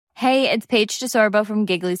Hey, it's Paige DeSorbo from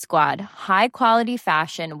Giggly Squad. High quality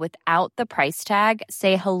fashion without the price tag.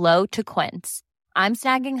 Say hello to Quince. I'm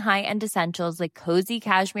snagging high-end essentials like cozy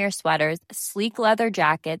cashmere sweaters, sleek leather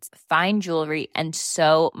jackets, fine jewelry, and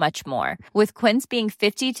so much more. With Quince being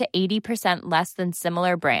 50 to 80% less than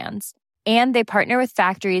similar brands. And they partner with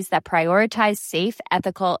factories that prioritize safe,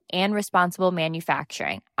 ethical, and responsible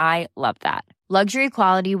manufacturing. I love that. Luxury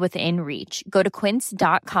quality within reach. Go to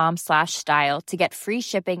quince.com/style to get free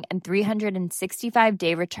shipping and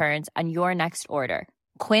 365-day returns on your next order.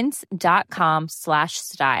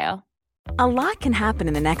 Quince.com/style. A lot can happen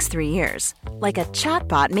in the next 3 years. Like a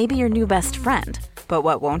chatbot may be your new best friend. But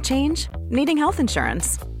what won't change? Needing health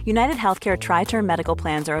insurance. United Healthcare Tri-Term Medical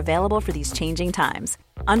Plans are available for these changing times.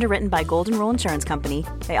 Underwritten by Golden Rule Insurance Company,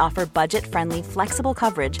 they offer budget-friendly, flexible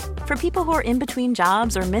coverage for people who are in between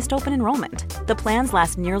jobs or missed open enrollment. The plans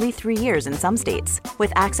last nearly 3 years in some states,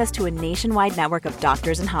 with access to a nationwide network of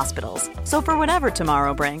doctors and hospitals. So for whatever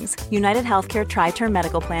tomorrow brings, United Healthcare Tri-Term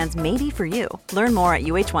Medical Plans may be for you. Learn more at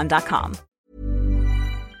uh1.com.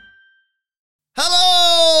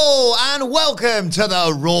 Hello and welcome to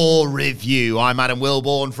the Raw Review. I'm Adam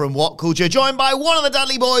Wilborn from What Culture, joined by one of the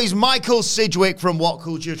Dudley Boys, Michael Sidgwick from What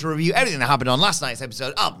Culture, to review everything that happened on last night's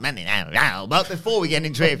episode of Monday Night Raw. But before we get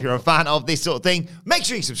into it, if you're a fan of this sort of thing, make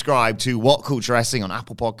sure you subscribe to What Culture Wrestling on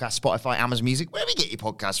Apple Podcasts, Spotify, Amazon Music, wherever you get your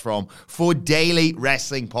podcasts from, for daily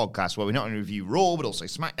wrestling podcasts where we not only review Raw, but also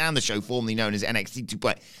SmackDown, the show formerly known as NXT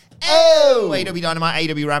 2.0. AEW Dynamite,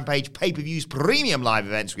 AEW Rampage, pay-per-views, premium live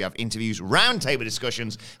events. We have interviews, roundtable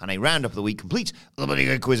discussions, and a roundup of the week complete. The bloody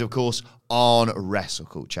good quiz, of course, on Wrestle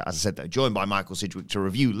Culture. As I said, though, joined by Michael Sidgwick to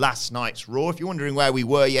review last night's Raw. If you're wondering where we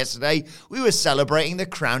were yesterday, we were celebrating the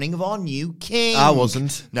crowning of our new king. I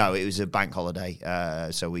wasn't. No, it was a bank holiday,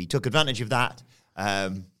 so we took advantage of that.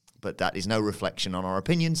 But that is no reflection on our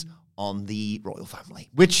opinions on the royal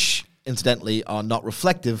family. Which, incidentally, are not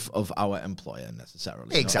reflective of our employer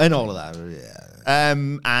necessarily. Exactly. And all of that, yeah.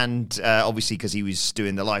 And obviously, because he was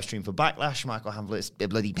doing the live stream for Backlash, Michael Hamlet's a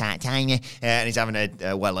bloody part-timer, and he's having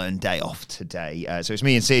a well-earned day off today. So it's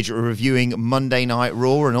me and Sage reviewing Monday Night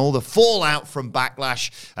Raw and all the fallout from Backlash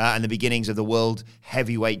and the beginnings of the World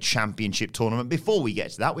Heavyweight Championship tournament. Before we get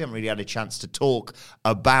to that, we haven't really had a chance to talk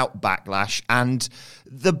about Backlash and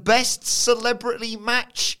the best celebrity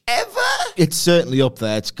match ever. It's certainly up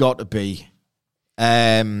there. It's got to be.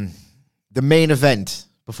 The main event,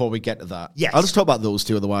 before we get to that. Yes. I'll just talk about those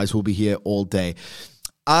two, otherwise we'll be here all day.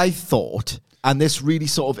 I thought, and this really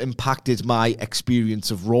sort of impacted my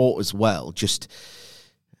experience of Raw as well, just,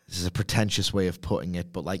 this is a pretentious way of putting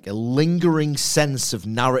it, but like a lingering sense of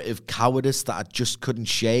narrative cowardice that I just couldn't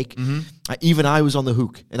shake. Even I was on the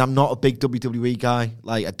hook, and I'm not a big WWE guy.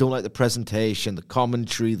 Like, I don't like the presentation, the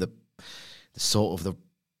commentary, the sort of the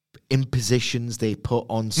impositions they put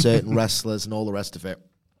on certain wrestlers and all the rest of it.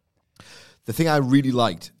 The thing I really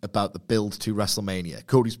liked about the build to WrestleMania,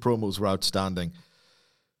 Cody's promos were outstanding.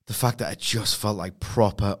 The fact that it just felt like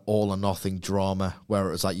proper all-or-nothing drama, where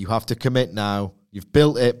it was like, you have to commit now. You've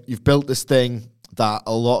built it. You've built this thing that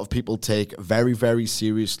a lot of people take very, very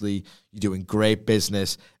seriously. You're doing great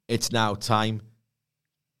business. It's now time.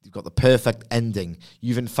 You've got the perfect ending.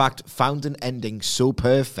 You've, in fact, found an ending so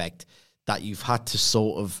perfect that you've had to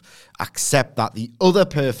sort of accept that the other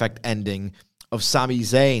perfect ending of Sami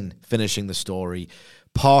Zayn finishing the story,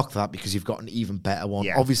 park that because you've got an even better one.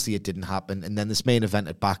 Yeah. Obviously, it didn't happen. And then this main event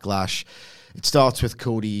at Backlash, it starts with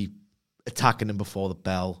Cody attacking him before the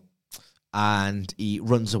bell, and he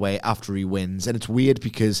runs away after he wins. And it's weird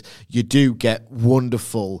because you do get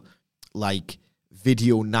wonderful, like,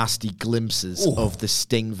 video nasty glimpses of the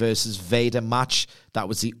Sting versus Vader match. That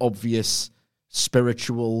was the obvious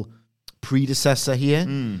spiritual predecessor here.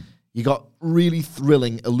 You got really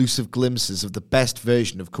thrilling, elusive glimpses of the best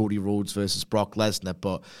version of Cody Rhodes versus Brock Lesnar,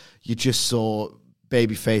 but you just saw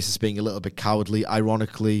babyface as being a little bit cowardly.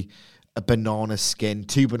 Ironically, a banana skin,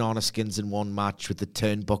 2 banana skins in one match with the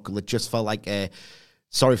turnbuckle. It just felt like a,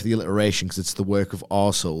 sorry for the alliteration because it's the work of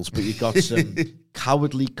arseholes, but you got some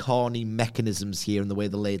cowardly, corny mechanisms here in the way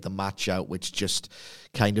they laid the match out, which just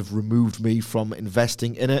kind of removed me from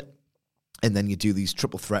investing in it. And then you do these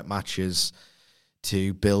triple threat matches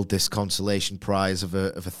to build this consolation prize of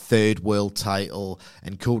a third world title,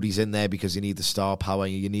 and Cody's in there because you need the star power,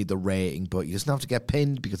 you need the rating, but you doesn't have to get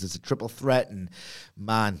pinned because it's a triple threat. And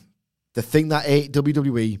man, the thing that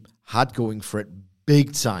WWE had going for it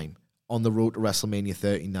big time on the road to WrestleMania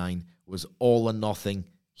 39 was all or nothing.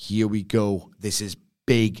 Here we go. This is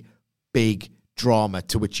big, big drama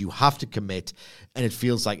to which you have to commit, and it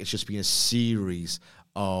feels like it's just been a series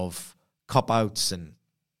of cop-outs and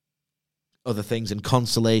other things and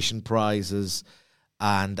consolation prizes,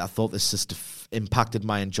 And I thought this just impacted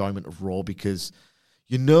my enjoyment of Raw because,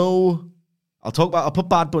 I'll put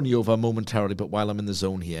Bad Bunny over momentarily, but while I'm in the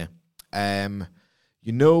zone here, when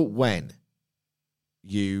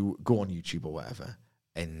you go on YouTube or whatever,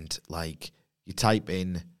 and like you type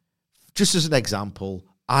in, just as an example,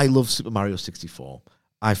 I love Super Mario 64.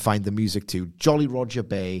 I find the music to Jolly Roger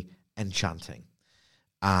Bay enchanting.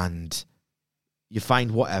 And you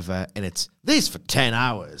find whatever, and it's this for 10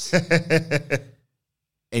 hours.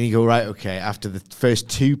 And you go, right, okay, after the first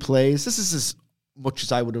 2 plays, this is as much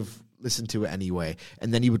as I would have listened to it anyway.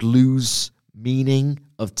 And then you would lose meaning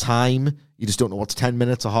of time. You just don't know what's 10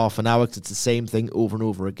 minutes or half an hour because it's the same thing over and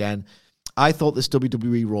over again. I thought this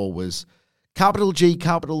WWE Raw was capital G,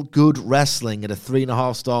 capital good wrestling at a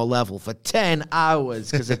 3.5-star level for 10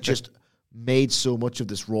 hours because it just made so much of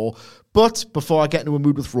this Raw. But before I get into a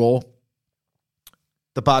mood with Raw,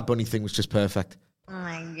 the Bad Bunny thing was just perfect. Oh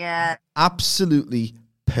my God. Absolutely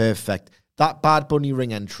perfect. That Bad Bunny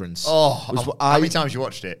ring entrance. How many times you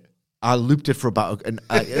watched it? I looped it for about,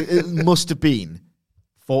 it must have been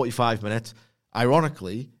 45 minutes.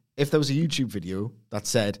 Ironically, if there was a YouTube video that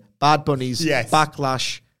said Bad Bunny's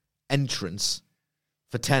Backlash entrance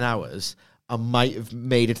for 10 hours, I might have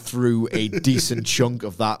made it through a decent chunk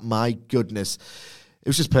of that. My goodness. It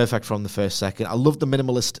was just perfect from the first second. I love the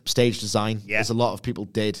minimalist stage design, as a lot of people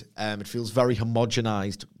did. It feels very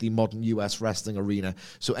homogenized, the modern US wrestling arena.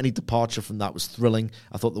 So any departure from that was thrilling.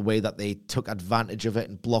 I thought the way that they took advantage of it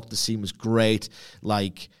and blocked the scene was great.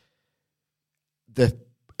 Like, the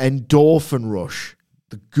endorphin rush,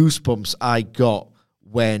 the goosebumps I got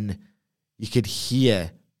when you could hear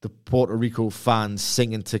the Puerto Rico fans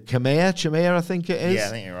singing to Chimera, I think it is. Yeah, I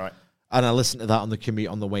think you're right. And I listened to that on the commute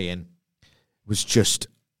on the way in. Was just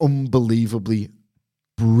unbelievably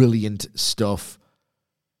brilliant stuff.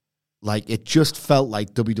 Like, it just felt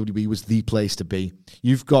like WWE was the place to be.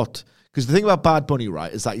 Because the thing about Bad Bunny,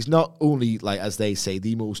 right, is that he's not only, like, as they say,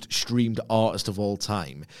 the most streamed artist of all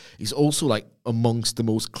time, he's also, like, amongst the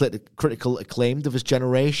most critical acclaimed of his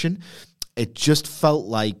generation. It just felt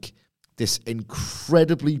like this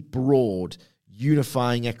incredibly broad,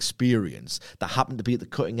 unifying experience that happened to be at the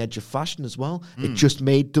cutting edge of fashion as well. It just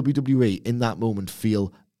made WWE in that moment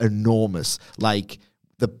feel enormous. Like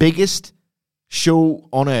the biggest show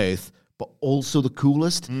on earth, but also the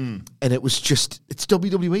coolest. And it was just, it's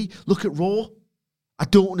WWE. Look at Raw. I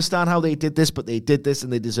don't understand how they did this, but they did this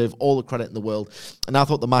and they deserve all the credit in the world. And I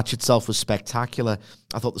thought the match itself was spectacular.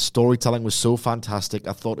 I thought the storytelling was so fantastic.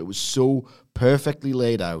 I thought it was so perfectly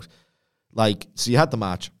laid out. Like, so you had the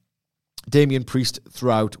match. Damian Priest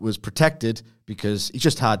throughout was protected because he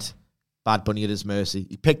just had Bad Bunny at his mercy.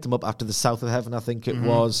 He picked him up after the South of Heaven, I think it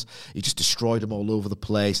was. He just destroyed him all over the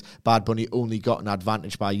place. Bad Bunny only got an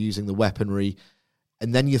advantage by using the weaponry.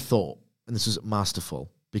 And then you thought, and this was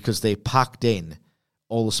masterful, because they packed in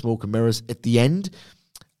all the smoke and mirrors at the end.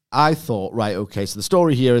 I thought, right, okay, so the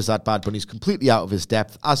story here is that Bad Bunny's completely out of his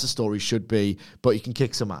depth, as the story should be, but he can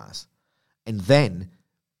kick some ass. And then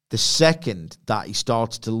the second that he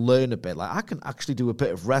starts to learn a bit, like, I can actually do a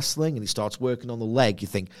bit of wrestling, and he starts working on the leg, you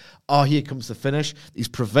think, oh, here comes the finish. He's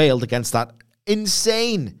prevailed against that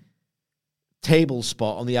insane table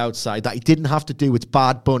spot on the outside that he didn't have to do. It's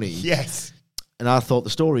Bad Bunny. Yes. And I thought the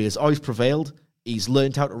story is, oh, he's prevailed. He's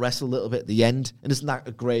learned how to wrestle a little bit at the end. And isn't that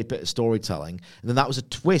a great bit of storytelling? And then that was a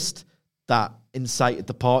twist that incited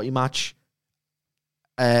the party match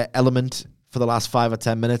element for the last 5 or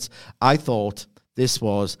 10 minutes. I thought this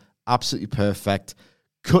was absolutely perfect.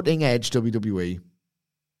 Cutting edge WWE.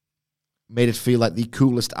 Made it feel like the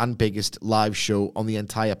coolest and biggest live show on the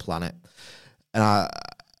entire planet. And I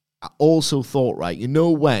also thought, right, you know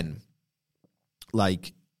when,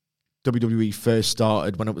 like, WWE first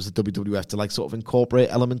started, when it was the WWF, to, like, sort of incorporate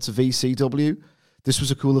elements of ECW? This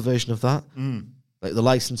was a cooler version of that. Like, the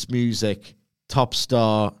licensed music, top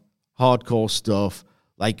star, hardcore stuff,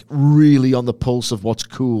 like, really on the pulse of what's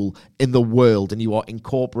cool in the world, and you are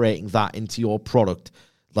incorporating that into your product.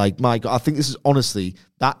 Like, my God, I think this is honestly,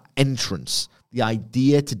 that entrance, the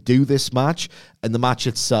idea to do this match, and the match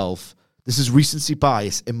itself, this is recency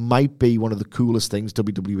bias. It might be one of the coolest things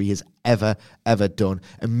WWE has ever done.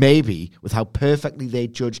 And maybe, with how perfectly they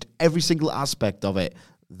judged every single aspect of it,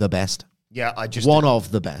 the best. Yeah, one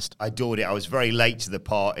of the best. I adored it. I was very late to the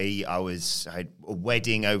party. I had a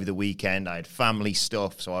wedding over the weekend. I had family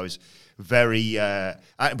stuff, so I was very.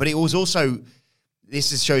 But it was also,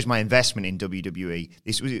 shows my investment in WWE.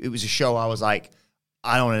 It was a show I was like,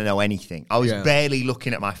 I don't want to know anything. I was barely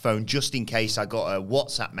looking at my phone just in case I got a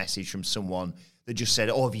WhatsApp message from someone that just said,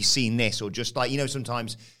 "Oh, have you seen this?" Or just like,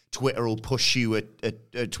 sometimes Twitter will push you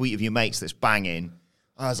a tweet of your mates that's banging.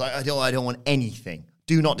 I was like, I don't want anything.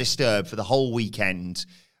 Do Not Disturb for the whole weekend.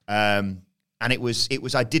 And it was.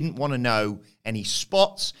 I didn't want to know any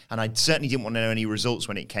spots, and I certainly didn't want to know any results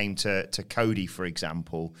when it came to Cody, for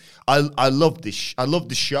example. I loved this. I loved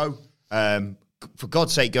the show. For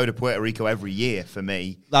God's sake, go to Puerto Rico every year for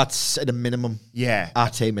me. That's at a minimum. Yeah,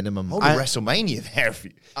 at a minimum. Hold WrestleMania there.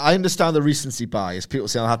 I understand the recency bias. People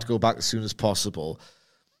say I'll have to go back as soon as possible,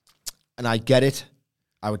 and I get it.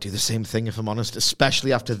 I would do the same thing if I'm honest,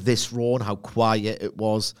 especially after this Raw and how quiet it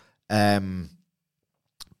was.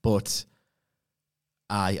 But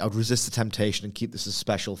I would resist the temptation and keep this a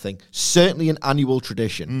special thing. Certainly an annual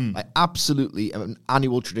tradition. Like, absolutely an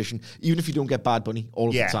annual tradition. Even if you don't get Bad Bunny all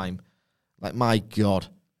of the time. Like, my God.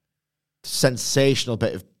 Sensational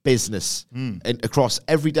bit of business across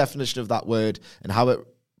every definition of that word and how it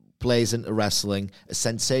plays into wrestling. A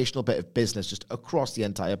sensational bit of business just across the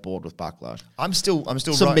entire board with Backlash. I'm still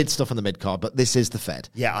some mid stuff on the mid card, but this is the Fed.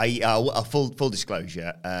 Yeah, a full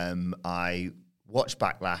disclosure. I watched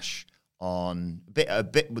Backlash on a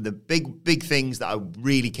bit with the big things that I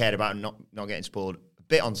really cared about and not getting spoiled. A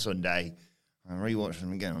bit on Sunday. I rewatched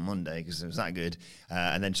them again on Monday because it was that good,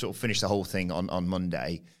 and then sort of finished the whole thing on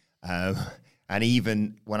Monday. And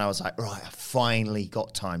even when I was like, right, I finally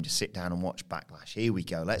got time to sit down and watch Backlash. Here we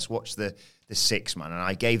go. Let's watch the 6-man. And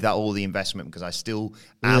I gave that all the investment because I still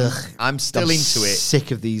am. I'm still into it.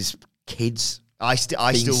 Sick of these kids. I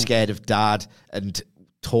being scared of dad and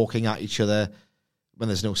talking at each other when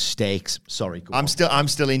there's no stakes. Sorry, I'm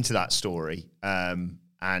still into that story, and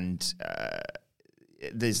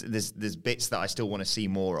there's bits that I still want to see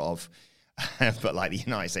more of, but like the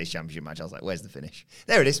United States Championship match, I was like, where's the finish?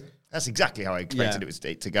 There it is. That's exactly how I expected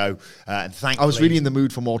it to go. And thankfully, I was really in the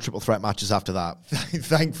mood for more triple threat matches after that.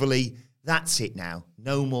 Thankfully, that's it now.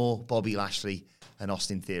 No more Bobby Lashley and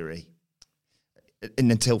Austin Theory, and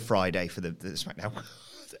until Friday for the SmackDown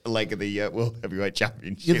leg of the World Heavyweight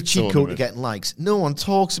Championship. You're the cheat code to getting likes. No one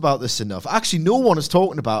talks about this enough. Actually, no one is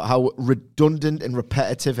talking about how redundant and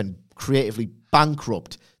repetitive and creatively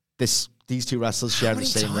bankrupt these two wrestlers share the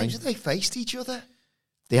same ring. How many times have they faced each other?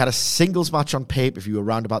 They had a singles match on pay-per-view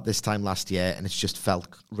around about this time last year, and it's just felt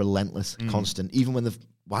relentless, constant. Even when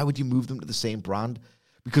why would you move them to the same brand?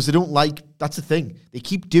 Because they don't like, that's the thing. They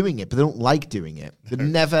keep doing it, but they don't like doing it.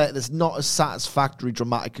 There's not a satisfactory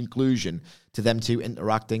dramatic conclusion to them two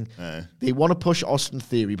interacting. They want to push Austin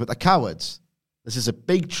Theory, but they're cowards. This is a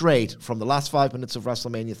big trait from the last 5 minutes of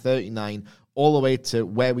WrestleMania 39 all the way to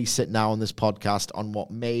where we sit now on this podcast on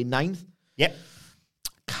May 9th? Yep.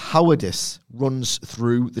 Cowardice runs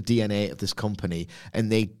through the DNA of this company,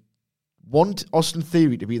 and they want Austin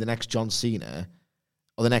Theory to be the next John Cena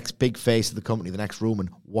or the next big face of the company, the next Roman,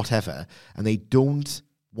 whatever, and they don't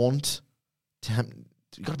want to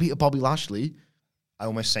you got to beat Bobby Lashley. I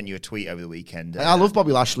almost sent you a tweet over the weekend. I love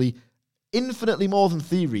Bobby Lashley infinitely more than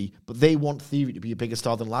Theory, but they want Theory to be a bigger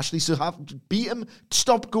star than Lashley, so beat him.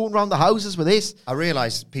 Stop going around the houses with this. I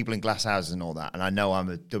realise people in glass houses and all that, and I know I'm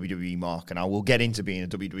a WWE mark, and I will get into being a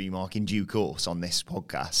WWE mark in due course on this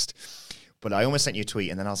podcast. But I almost sent you a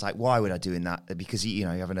tweet, and then I was like, why would I do that? Because you're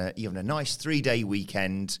having a nice 3-day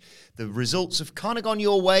weekend. The results have kind of gone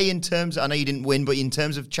your way in terms, I know you didn't win, but in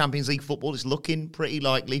terms of Champions League football, it's looking pretty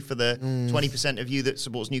likely for the 20% of you that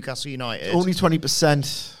supports Newcastle United. Only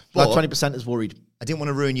 20%. That 20% is worried. I didn't want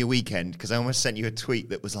to ruin your weekend because I almost sent you a tweet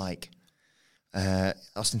that was like,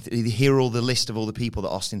 Austin Theory, here are all the list of all the people that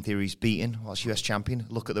Austin Theory's beaten whilst US champion.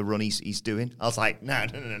 Look at the run he's doing. I was like, no.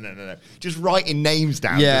 Just writing names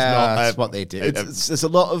down. Yeah, that's what they do. There's a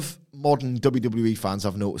lot of modern WWE fans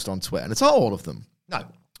I've noticed on Twitter, and it's not all of them. No.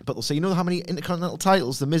 But they'll say, you know how many Intercontinental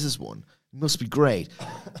titles The Miz has won? It must be great.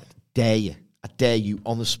 I dare you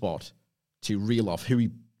on the spot to reel off who he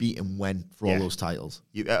beat and when for all those titles.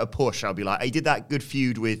 At a push, I'll be like, he did that good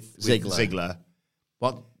feud with Ziggler.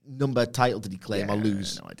 What number title did he claim or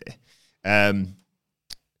lose? No idea.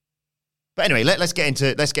 But anyway, let's get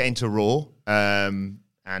into Raw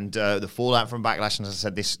and the fallout from Backlash. And as I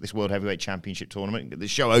said, this World Heavyweight Championship tournament. The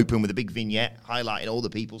show opened with a big vignette highlighting all the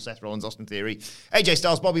people: Seth Rollins, Austin Theory, AJ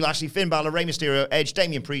Styles, Bobby Lashley, Finn Balor, Rey Mysterio, Edge,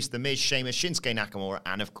 Damian Priest, The Miz, Sheamus, Shinsuke Nakamura,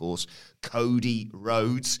 and of course Cody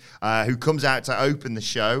Rhodes, who comes out to open the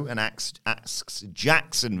show and asks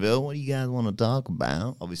Jacksonville, what do you guys want to talk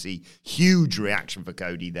about? Obviously, huge reaction for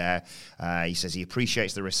Cody there. He says he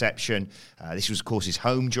appreciates the reception. This was, of course, his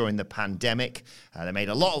home during the pandemic. They made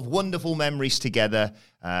a lot of wonderful memories together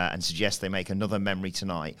and suggest they make another memory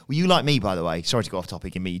tonight. Were you like me, by the way? Sorry to go off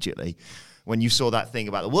topic immediately. When you saw that thing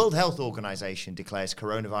about the World Health Organization declares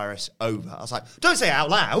coronavirus over, I was like, don't say it out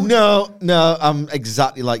loud. No, I'm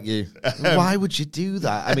exactly like you. Why would you do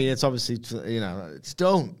that? I mean, it's obviously, it's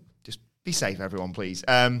don't. Just be safe, everyone, please.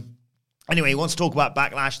 Anyway, he wants to talk about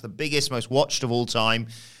Backlash, the biggest, most watched of all time.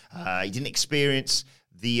 He didn't experience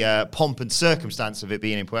the pomp and circumstance of it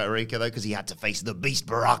being in Puerto Rico, though, because he had to face the beast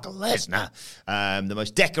Brock Lesnar, the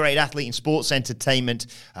most decorated athlete in sports entertainment,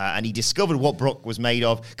 and he discovered what Brock was made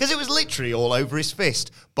of, because it was literally all over his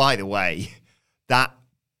fist. By the way, that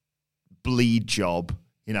bleed job,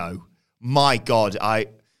 my God, I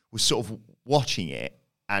was sort of watching it,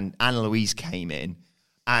 and Anna Louise came in,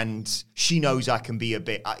 and she knows I can be a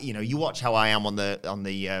bit, you watch how I am on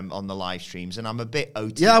the live streams, and I'm a bit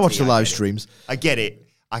OTT. Yeah, I watch the live streams. I get it.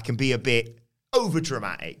 I can be a bit over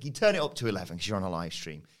dramatic. You turn it up to 11 because you're on a live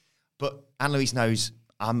stream. But Anna Louise knows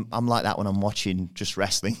I'm like that when I'm watching just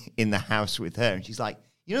wrestling in the house with her, and she's like,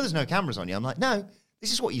 there's no cameras on you. I'm like, no,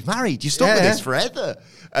 this is what you've married. You're stuck with this forever.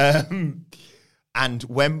 And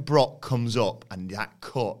when Brock comes up and that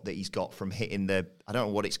cut that he's got from hitting I don't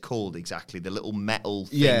know what it's called exactly, the little metal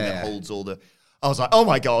thing that holds all I was like, oh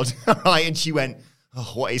my God. Right. And she went,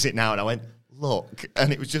 oh, what is it now? And I went, look.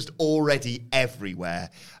 And it was just already everywhere.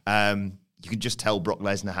 You can just tell Brock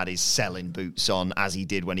Lesnar had his selling boots on, as he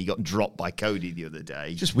did when he got dropped by Cody the other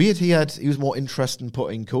day. Just weird. He was more interested in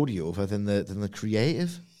putting Cody over than the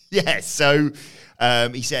creative. Yeah, so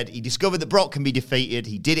he said he discovered that Brock can be defeated.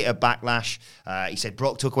 He did it at Backlash. He said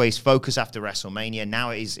Brock took away his focus after WrestleMania. Now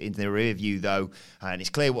it is in the rear view, though, and it's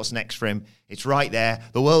clear what's next for him. It's right there,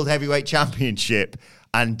 the World Heavyweight Championship.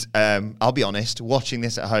 And I'll be honest, watching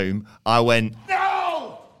this at home, I went,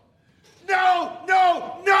 No!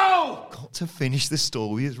 Got to finish the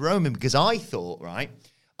story with Roman, because I thought, I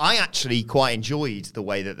actually quite enjoyed the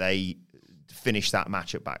way that they finished that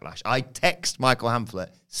match at Backlash. I text Michael Hamflett,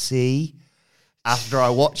 see, after I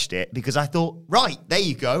watched it, because I thought, right, there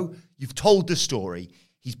you go. You've told the story.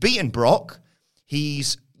 He's beaten Brock.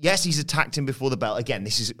 He's attacked him before the belt. Again,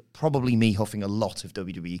 this is probably me huffing a lot of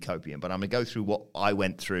WWE copium, but I'm going to go through what I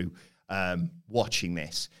went through watching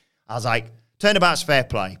this. I was like, turnabout's fair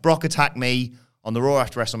play. Brock attacked me on the Raw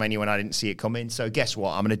after WrestleMania when I didn't see it coming. So guess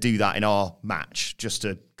what? I'm going to do that in our match,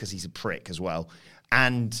 because he's a prick as well.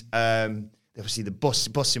 And obviously, the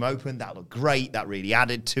bust him open. That looked great. That really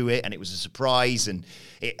added to it, and it was a surprise. And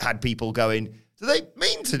it had people going, do they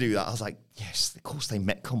mean to do that? I was like, yes, of course they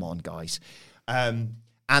meant. Come on, guys.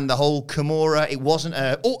 And the whole Kimura, it wasn't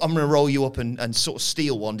I'm going to roll you up and sort of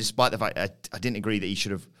steal one, despite the fact I didn't agree that he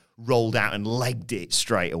should have rolled out and legged it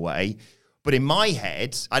straight away. But in my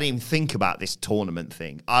head, I didn't even think about this tournament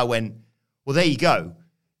thing. I went, well, there you go.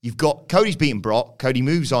 You've got Cody's beaten Brock. Cody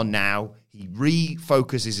moves on now. He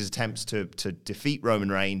refocuses his attempts to defeat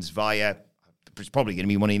Roman Reigns via, it's probably going to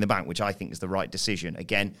be Money in the Bank, which I think is the right decision.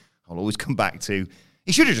 Again, I'll always come back to,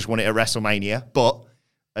 he should have just won it at WrestleMania, but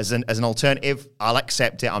as an alternative, I'll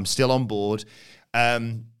accept it. I'm still on board.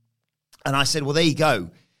 And I said, well, there you go.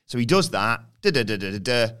 So he does that,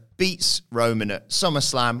 beats Roman at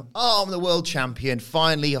SummerSlam. Oh, I'm the world champion.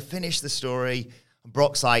 Finally, I finished the story. And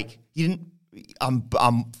Brock's like,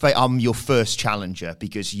 I'm your first challenger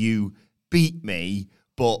because you beat me,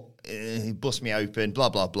 but bust me open, blah,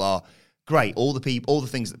 blah, blah. Great. All the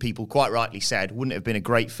things that people quite rightly said wouldn't have been a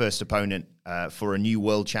great first opponent for a new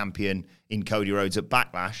world champion in Cody Rhodes at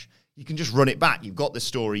Backlash. You can just run it back. You've got the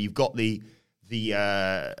story. You've got the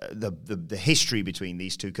history between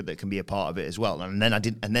these two that can be a part of it as well. And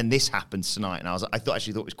then this happens tonight, and I thought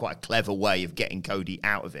it was quite a clever way of getting Cody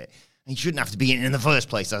out of it. And he shouldn't have to be in the first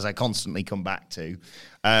place, as I constantly come back to.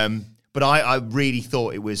 But I really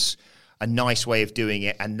thought it was a nice way of doing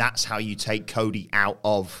it, and that's how you take Cody out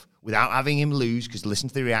of, without having him lose, because listen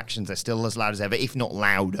to the reactions, they're still as loud as ever, if not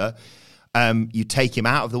louder. You take him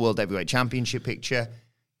out of the World Heavyweight Championship picture.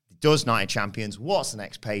 He does Night of Champions. What's the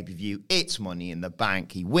next pay-per-view? It's Money in the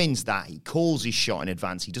Bank. He wins that. He calls his shot in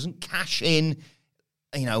advance. He doesn't cash in,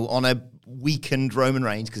 on a weakened Roman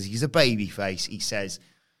Reigns because he's a babyface. He says,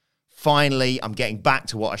 finally, I'm getting back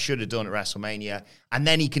to what I should have done at WrestleMania. And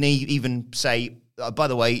then he can even say, by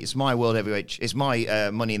the way, it's my World Heavyweight, it's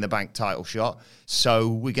my Money in the Bank title shot. So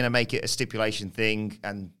we're going to make it a stipulation thing,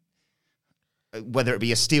 and whether it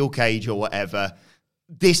be a steel cage or whatever,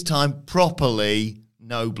 this time properly,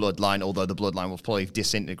 no bloodline, although the bloodline was probably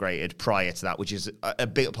disintegrated prior to that, which is a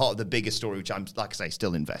big part of the bigger story, which I'm, like I say,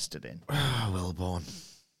 still invested in. Well born.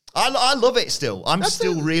 I love it still. I'm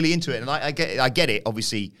still really into it, and I get it,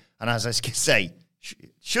 obviously. And as I say,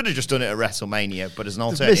 should have just done it at WrestleMania, but as an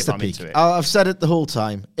alternative, I'm into it. I've said it the whole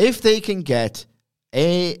time. If they can get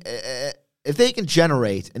if they can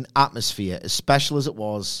generate an atmosphere as special as it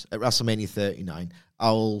was at WrestleMania 39,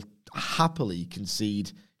 I'll happily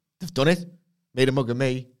concede they've done it. Made a mug of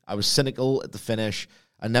me. I was cynical at the finish.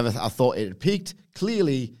 I thought it had peaked.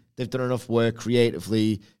 Clearly, they've done enough work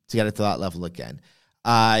creatively to get it to that level again.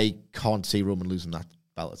 I can't see Roman losing that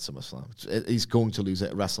belt at SummerSlam. He's going to lose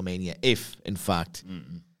it at WrestleMania if, in fact,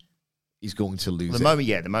 he's going to lose it.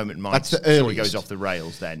 The moment Mike story goes off the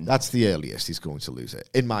rails, then. That's the earliest he's going to lose it,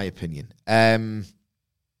 in my opinion.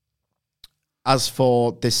 As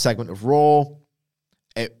for this segment of Raw,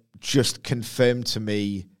 it just confirmed to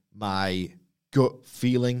me my gut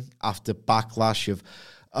feeling after Backlash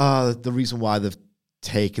of the reason why they've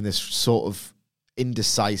taken this sort of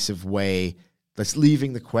indecisive way that's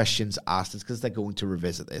leaving the questions asked is because they're going to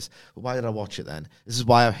revisit this. But why did I watch it then? This is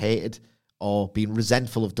why I've hated or been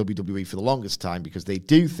resentful of WWE for the longest time, because they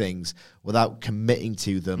do things without committing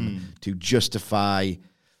to them to justify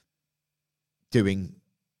doing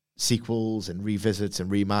sequels and revisits and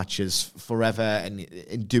rematches forever, and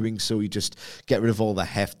in doing so you just get rid of all the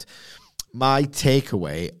heft. My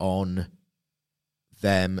takeaway on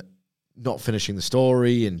them not finishing the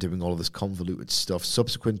story and doing all of this convoluted stuff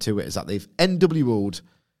subsequent to it is that they've NWO'd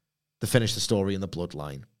the finish the story in the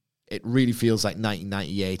bloodline. It really feels like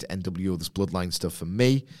 1998 NWO, this bloodline stuff for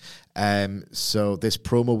me. So this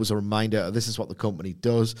promo was a reminder, this is what the company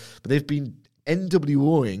does. But they've been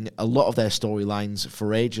NWOing a lot of their storylines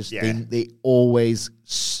for ages. Yeah. They always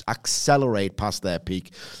accelerate past their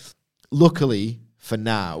peak. Luckily, for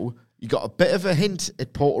now, you got a bit of a hint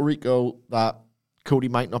at Puerto Rico that Cody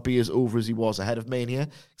might not be as over as he was ahead of Mania,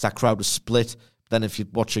 because that crowd was split. Then if you're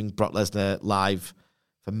watching Brock Lesnar live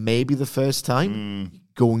for maybe the first time,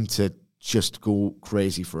 going to just go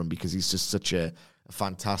crazy for him because he's just such a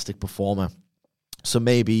fantastic performer. So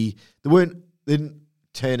maybe they didn't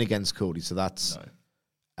turn against Cody, so that's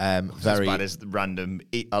very... As bad as the random...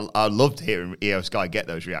 I loved hearing Io Sky get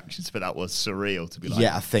those reactions, but that was surreal to be like...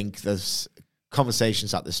 Yeah, I think there's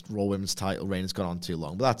conversations that this Raw Women's title reign has gone on too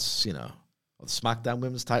long, but that's, the SmackDown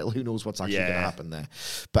Women's title, who knows what's actually going to happen there.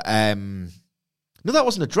 But, no, that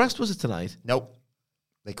wasn't addressed, was it, tonight? Nope.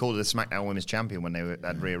 They called it a SmackDown Women's Champion when they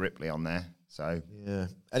had Rhea Ripley on there, so... Yeah.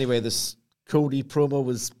 Anyway, this Cody promo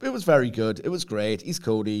was very good. It was great. He's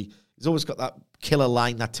Cody. He's always got that killer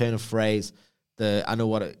line, that turn of phrase. I know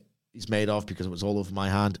what he's made of because it was all over my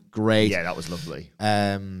hand. Great. Yeah, that was lovely.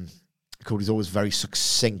 Cody's always very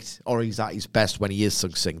succinct, or he's at his best when he is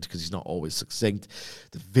succinct, because he's not always succinct.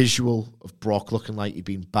 The visual of Brock looking like he'd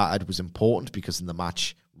been battered was important, because in the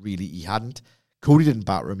match, really, he hadn't. Cody didn't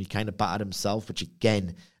batter him. He kind of battered himself, which,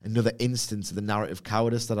 again, another instance of the narrative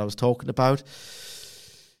cowardice that I was talking about.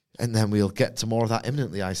 And then we'll get to more of that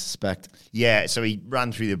imminently, I suspect. Yeah, so he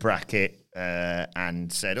ran through the bracket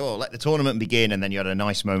and said, let the tournament begin. And then you had a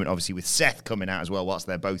nice moment, obviously, with Seth coming out as well, whilst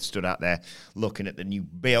they're both stood out there looking at the new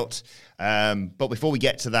belt. But before we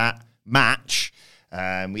get to that match,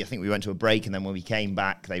 I think we went to a break, and then when we came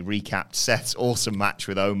back, they recapped Seth's awesome match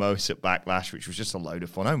with Omos at Backlash, which was just a load of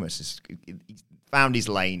fun. Omos he found his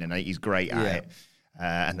lane, and he's great at it.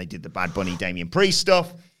 And they did the Bad Bunny, Damian Priest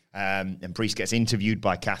stuff. And Priest gets interviewed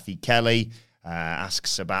by Kathy Kelly,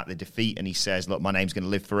 asks about the defeat, and he says, look, my name's going to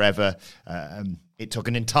live forever. It took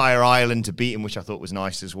an entire island to beat him, which I thought was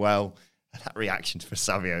nice as well. And that reaction for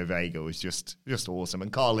Savio Vega was just awesome.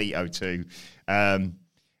 And Carlito too.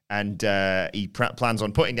 He plans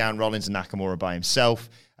on putting down Rollins and Nakamura by himself.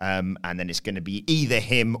 And then it's going to be either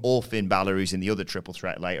him or Finn Balor, who's in the other triple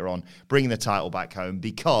threat later on, bringing the title back home,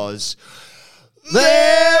 because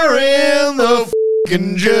they're in the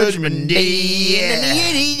Judgment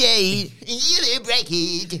Day.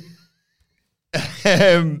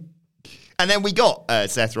 And then we got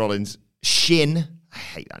Seth Rollins, Shin, I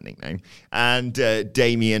hate that nickname, and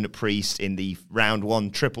Damian Priest in the round one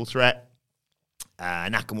triple threat.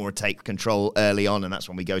 Nakamura take control early on, and that's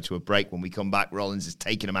when we go to a break. When we come back, Rollins is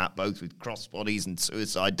taking them out both with crossbodies and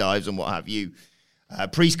suicide dives and what have you.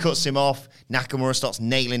 Priest cuts him off. Nakamura starts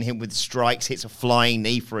nailing him with strikes, hits a flying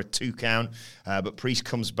knee for a 2 count. But Priest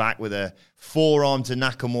comes back with a forearm to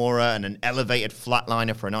Nakamura and an elevated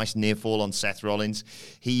flatliner for a nice near fall on Seth Rollins.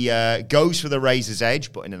 He goes for the Razor's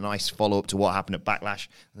Edge, but in a nice follow-up to what happened at Backlash.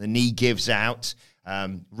 The knee gives out.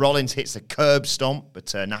 Rollins hits a curb stomp, but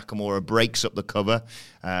Nakamura breaks up the cover.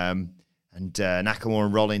 And Nakamura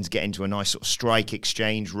and Rollins get into a nice sort of strike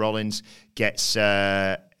exchange. Rollins gets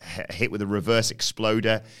hit with a reverse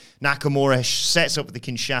exploder. Nakamura sets up with the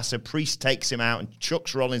Kinshasa. Priest takes him out and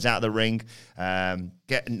chucks Rollins out of the ring.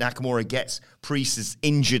 Nakamura gets Priest's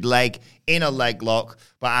injured leg in a leg lock,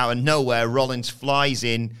 but out of nowhere, Rollins flies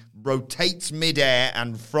in, rotates midair,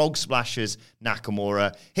 and frog splashes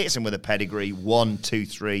Nakamura, hits him with a pedigree. 1, 2,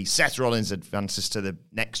 3. Seth Rollins advances to the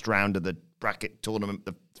next round of the bracket tournament,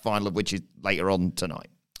 the final of which is later on tonight.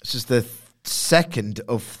 This is the second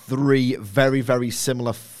of 3 very, very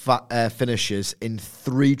similar finishes in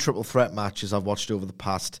 3 triple threat matches I've watched over the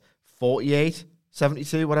past 48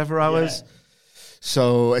 72, whatever hours.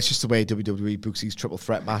 So it's just the way WWE books these triple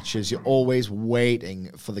threat matches. You're always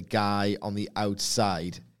waiting for the guy on the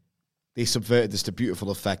outside. They subverted this to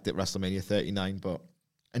beautiful effect at WrestleMania 39, but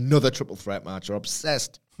another triple threat match. Are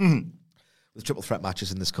obsessed with triple threat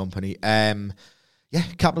matches in this company.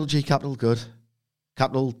 Capital G, capital good.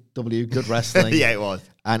 Capital W, good wrestling. Yeah, it was.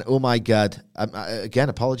 And oh my God, again,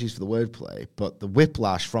 apologies for the wordplay, but the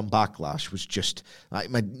whiplash from Backlash was just, like,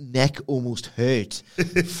 my neck almost hurt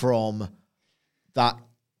from that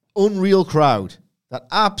unreal crowd, that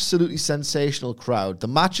absolutely sensational crowd. The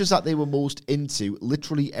matches that they were most into,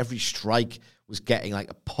 literally every strike was getting like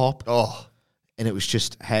a pop. Oh. And it was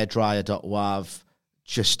just hairdryer.wav,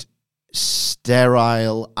 just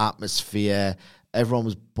sterile atmosphere. Everyone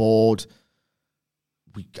was bored.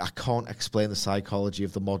 I can't explain the psychology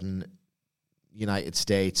of the modern United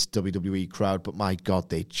States WWE crowd, but my God,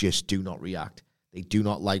 they just do not react. They do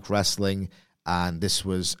not like wrestling, and this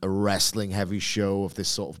was a wrestling-heavy show of this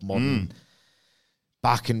sort of modern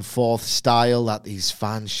back-and-forth style that these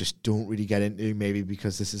fans just don't really get into, maybe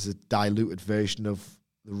because this is a diluted version of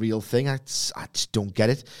the real thing. I just don't get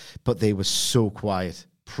it, but they were so quiet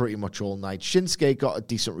pretty much all night. Shinsuke got a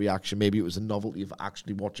decent reaction. Maybe it was a novelty of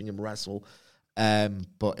actually watching him wrestle.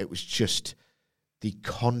 But it was just, the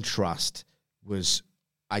contrast was,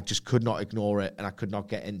 I just could not ignore it, and I could not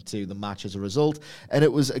get into the match as a result. And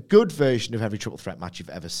it was a good version of every triple threat match you've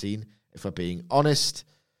ever seen, if I'm being honest.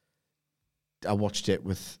 I watched it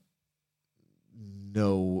with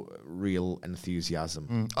no real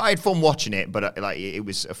enthusiasm. I had fun watching it, but it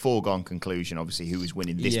was a foregone conclusion, obviously, who was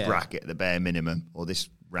winning this bracket at the bare minimum, or this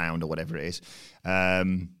round, or whatever it is.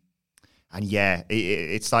 And yeah,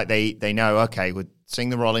 it's like they know, okay, we'll sing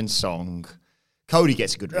the Rollins song. Cody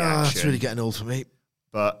gets a good reaction. It's really getting old for me.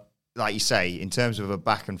 But like you say, in terms of a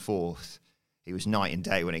back and forth, it was night and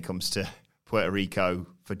day when it comes to Puerto Rico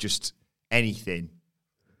for just anything.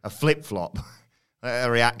 A flip-flop, a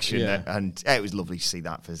reaction. Yeah. And it was lovely to see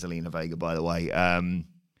that for Zelina Vega, by the way. And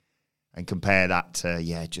compare that to,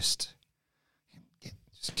 just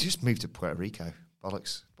move to Puerto Rico.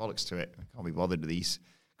 Bollocks to it. I can't be bothered with these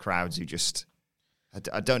crowds who just,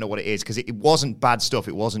 I don't know what it is, because it wasn't bad stuff.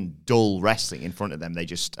 It wasn't dull wrestling in front of them. They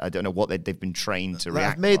just, I don't know what they've been trained to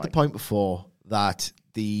react. I've made like. the point before that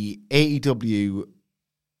the AEW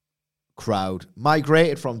crowd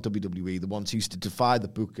migrated from WWE, the ones who used to defy the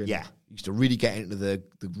booking, used to really get into the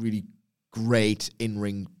really great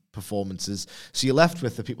in-ring performances. So you're left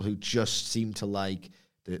with the people who just seem to like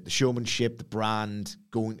the showmanship, the brand,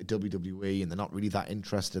 going to WWE, and they're not really that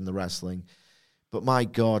interested in the wrestling. But my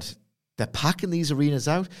God, they're packing these arenas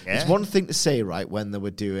out. Yeah. It's one thing to say, right, when they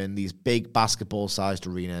were doing these big basketball-sized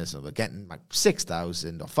arenas, and they're getting like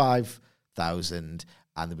 6,000 or 5,000,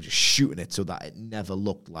 and they were just shooting it so that it never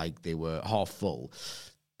looked like they were half full.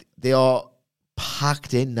 They are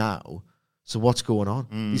packed in now. So what's going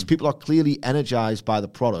on? These people are clearly energized by the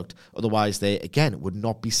product. Otherwise, they, again, would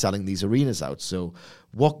not be selling these arenas out. So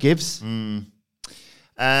what gives? Imperium,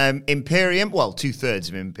 well, 2/3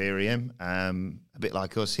 of Imperium, a bit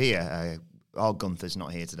like us here. Gunther's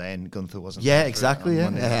not here today, and Gunther wasn't. Yeah, exactly.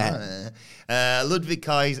 Ludwig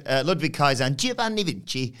Kaiser and Giovanni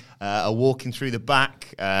Vinci are walking through the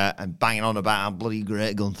back and banging on about how bloody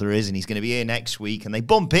great Gunther is, and he's going to be here next week. And they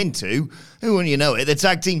bump into, who wouldn't you know it, the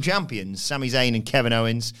tag team champions, Sami Zayn and Kevin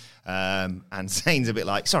Owens. And Zayn's a bit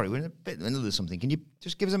like, sorry, we're in a bit in the middle of something. Can you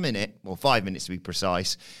just give us a minute? Or 5 minutes to be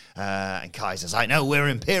precise. And Kaiser's like, no, we're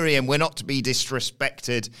Imperium. We're not to be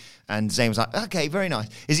disrespected. And Zayn was like, okay, very nice.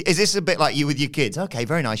 Is this a bit like you with your kids? Okay,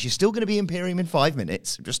 very nice. You're still going to be Imperium in 5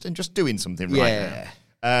 minminutes. Just doing something right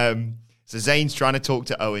now. So Zayn's trying to talk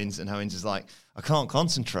to Owens, and Owens is like, I can't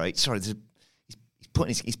concentrate. Sorry, he's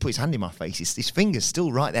put his hand in my face. His finger's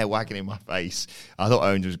still right there wagging in my face. I thought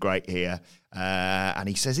Owens was great here. And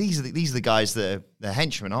he says, these are the guys that are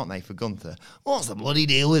henchmen, aren't they, for Gunther? What's the bloody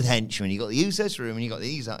deal with henchmen? You got the Usos room, and you got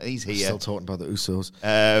these here. Still talking about the Usos.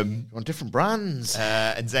 On different brands.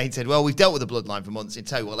 And Zayn said, well, we've dealt with the Bloodline for months.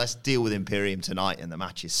 Tell you what, let's deal with Imperium tonight. And the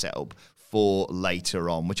match is set up for later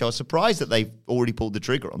on, which I was surprised that they've already pulled the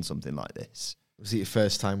trigger on something like this. Was it your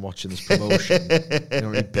first time watching this promotion? You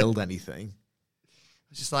don't really build anything.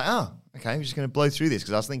 It's just like, oh, okay, we're just going to blow through this,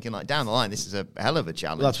 because I was thinking, like, down the line, this is a hell of a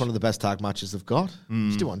challenge. Well, that's one of the best tag matches they've got.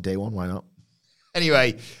 Just do it on day one, why not?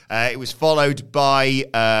 Anyway, it was followed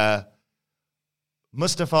by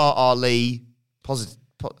Mustafa Ali,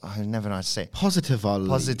 I never know how to say it. Positive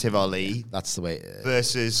Ali. That's the way it is.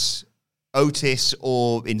 Versus Otis,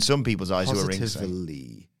 or in some people's eyes, who are ringside.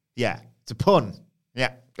 Positively. Yeah. It's a pun.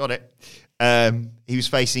 Yeah, got it. He was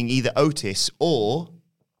facing either Otis or...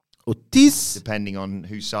 Otis. Depending on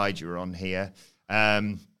whose side you're on here.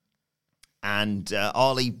 And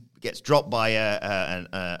Ali gets dropped by an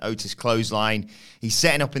Otis clothesline. He's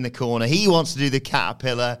setting up in the corner. He wants to do the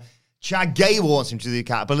caterpillar. Chad Gable wants him to do the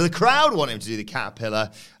caterpillar. The crowd want him to do the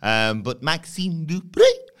caterpillar. But Maxime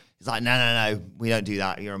Dupri is like, no, we don't do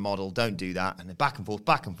that. You're a model. Don't do that. And then back and forth,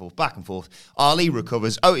 back and forth, back and forth. Ali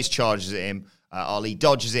recovers. Otis charges at him. Ali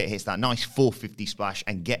dodges it, hits that nice 450 splash,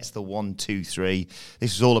 and gets the 1-2-3.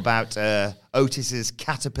 This was all about Otis's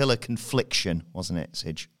caterpillar confliction, wasn't it,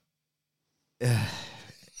 Sidge?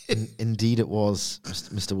 Indeed it was,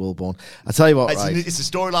 Mr. Wilborn. I tell you what, right? It's a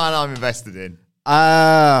storyline I'm invested in.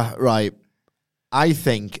 Right. I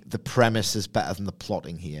think the premise is better than the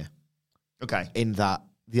plotting here. Okay. In that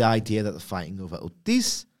the idea that they're fighting over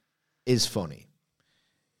this is funny.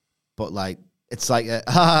 But, like, it's like,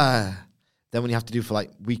 then when you have to do for,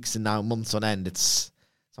 like, weeks and now months on end, it's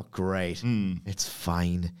not great. It's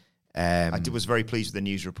fine. I was very pleased with the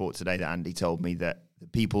news report today that Andy told me that the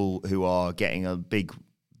people who are getting a big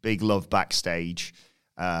love backstage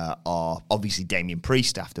are obviously Damian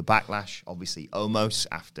Priest after Backlash, obviously Omos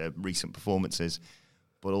after recent performances,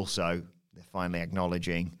 but also they're finally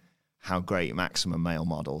acknowledging how great Maximum male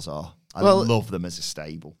models are. I love them as a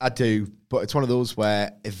stable. I do, but it's one of those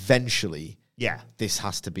where eventually Yeah. This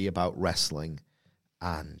has to be about wrestling,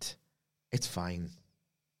 and it's fine.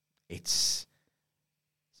 It's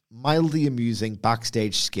mildly amusing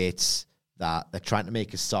backstage skits that they're trying to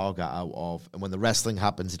make a saga out of, and when the wrestling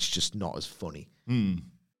happens, it's just not as funny.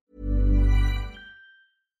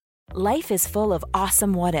 Life is full of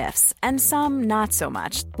awesome what-ifs, and some not so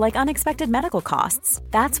much, like unexpected medical costs.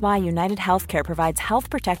 That's why United Healthcare provides Health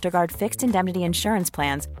Protector Guard fixed indemnity insurance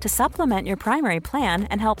plans to supplement your primary plan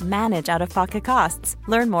and help manage out-of-pocket costs.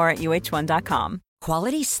 Learn more at uh1.com.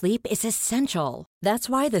 Quality sleep is essential. That's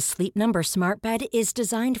why the Sleep Number Smart Bed is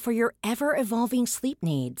designed for your ever-evolving sleep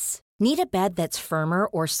needs. Need a bed that's firmer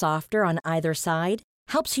or softer on either side?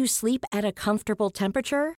 Helps you sleep at a comfortable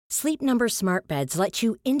temperature? Sleep Number Smart Beds let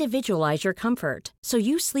you individualize your comfort, so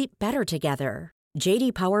you sleep better together.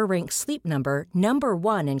 J.D. Power ranks Sleep Number number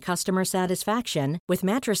 1 in customer satisfaction with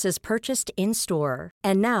mattresses purchased in-store.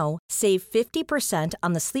 And now, save 50%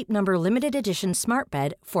 on the Sleep Number Limited Edition Smart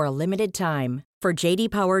Bed for a limited time. For J.D.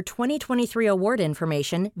 Power 2023 award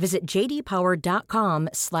information, visit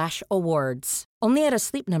jdpower.com/awards. Only at a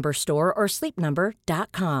Sleep Number store or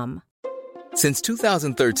sleepnumber.com. Since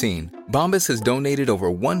 2013, Bombas has donated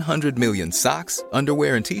over 100 million socks,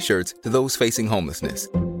 underwear, and T-shirts to those facing homelessness.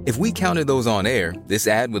 If we counted those on air, this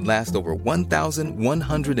ad would last over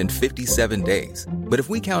 1,157 days. But if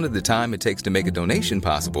we counted the time it takes to make a donation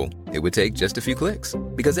possible, it would take just a few clicks.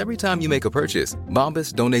 Because every time you make a purchase,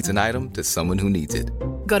 Bombas donates an item to someone who needs it.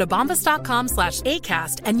 Go to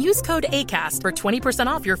bombas.com/ACAST and use code ACAST for 20%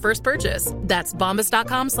 off your first purchase. That's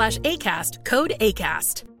bombas.com/ACAST, code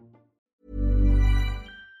ACAST.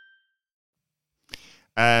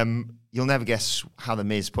 You'll never guess how The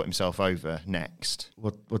Miz put himself over next.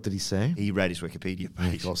 What did he say? He read his Wikipedia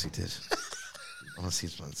page. Of course he did. Honestly,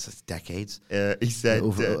 it's decades. He said...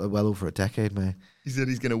 well over a decade, mate. He said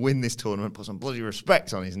he's going to win this tournament, put some bloody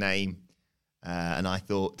respect on his name. And I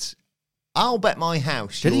thought, I'll bet my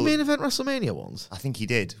house... Did he main event WrestleMania once? I think he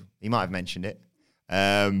did. He might have mentioned it.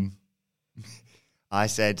 I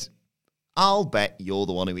said, I'll bet you're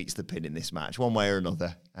the one who eats the pin in this match, one way or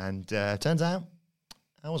another. And turns out,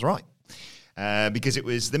 I was right. Because it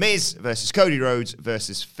was The Miz versus Cody Rhodes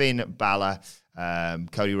versus Finn Balor.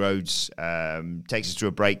 Cody Rhodes takes us to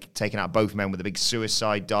a break, taking out both men with a big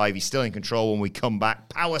suicide dive. He's still in control when we come back.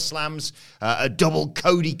 Power slams, a double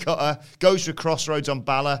Cody cutter, goes for crossroads on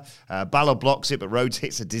Balor. Balor blocks it, but Rhodes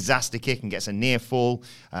hits a disaster kick and gets a near fall.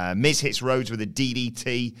 Miz hits Rhodes with a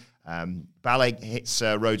DDT. Balor hits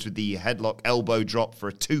Rhodes with the headlock elbow drop for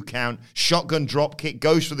a 2 count. Shotgun drop kick,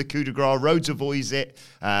 goes for the coup de grace. Rhodes avoids it.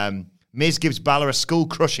 Miz gives Balor a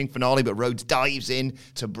skull-crushing finale, but Rhodes dives in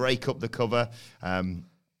to break up the cover.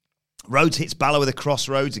 Rhodes hits Balor with a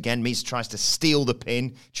crossroads. Again, Miz tries to steal the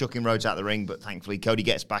pin, chucking Rhodes out the ring, but thankfully Cody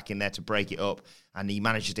gets back in there to break it up, and he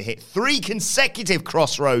manages to hit 3 consecutive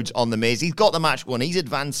crossroads on The Miz. He's got the match won. He's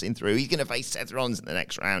advancing through. He's going to face Seth Rollins in the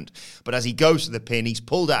next round. But as he goes to the pin, he's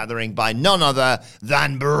pulled out of the ring by none other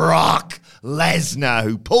than Brock Lesnar,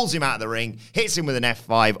 who pulls him out of the ring, hits him with an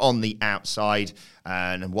F5 on the outside.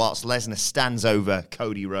 And whilst Lesnar stands over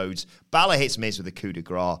Cody Rhodes, Balor hits Miz with a coup de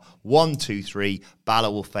grace. 1, 2, 3.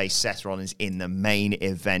 Balor will face Seth Rollins in the main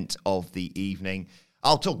event of the evening.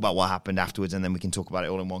 I'll talk about what happened afterwards, and then we can talk about it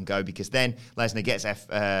all in one go, because then Lesnar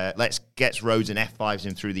gets Rhodes and F5s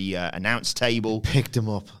him through the announce table. Picked him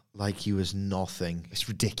up like he was nothing. It's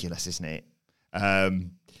ridiculous, isn't it?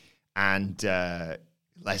 And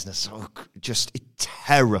Lesnar's so just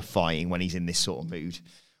terrifying when he's in this sort of mood.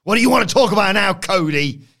 What do you want to talk about now,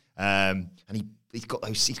 Cody? And he's got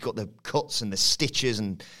the cuts and the stitches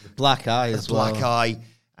and the black eye as well. Black eye.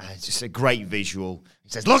 It's just a great visual. He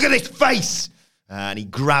says, "Look at this face," and he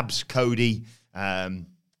grabs Cody. And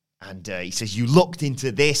he says, "You looked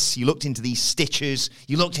into this. You looked into these stitches.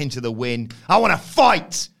 You looked into the win. I want to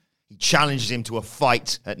fight." He challenges him to a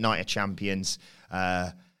fight at Night of Champions.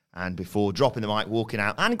 And before dropping the mic, walking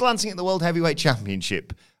out, and glancing at the World Heavyweight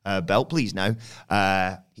Championship belt, please no,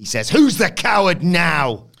 he says, "Who's the coward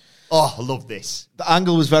now?" Oh, I love this. The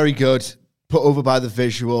angle was very good, put over by the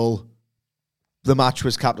visual. The match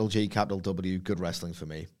was capital G, capital W, good wrestling for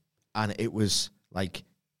me. And it was like,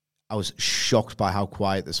 I was shocked by how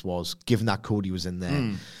quiet this was, given that Cody was in there.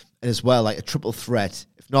 And as well, like a triple threat,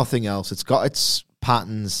 if nothing else, it's got its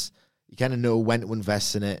patterns. You kind of know when to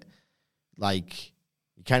invest in it. Like,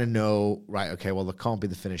 you kind of know, right, okay, well, there can't be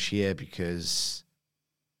the finish here because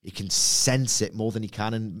you can sense it more than you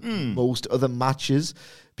can in most other matches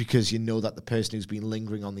because you know that the person who's been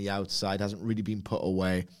lingering on the outside hasn't really been put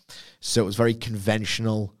away. So it was very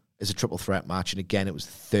conventional as a triple threat match. And again, it was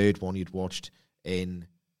the third one you'd watched in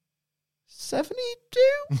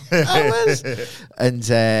 72 hours. And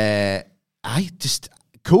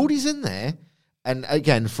Cody's in there. And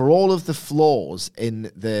again, for all of the flaws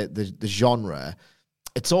in the genre,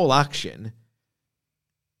 it's all action.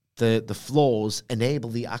 The flaws enable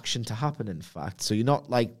the action to happen, in fact. So you're not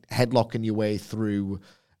like headlocking your way through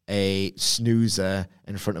a snoozer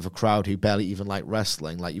in front of a crowd who barely even like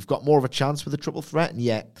wrestling. Like, you've got more of a chance with a triple threat, and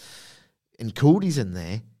yet, and Cody's in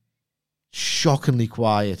there, shockingly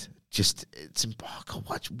quiet. Just, it's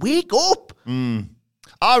watch, wake up.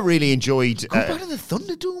 I really enjoyed... Go back to the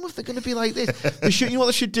Thunderdome if they're going to be like this. They should, you know what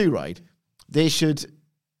they should do, right? They should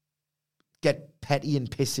get petty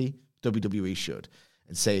and pissy. WWE should.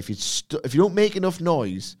 And say, if you don't make enough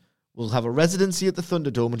noise, we'll have a residency at the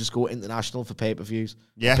Thunderdome and just go international for pay-per-views.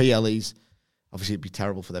 Yeah. PLEs. Obviously, it'd be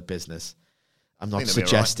terrible for their business. I'm not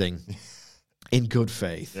suggesting, in good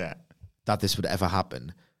faith, that this would ever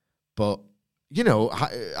happen. But, you know,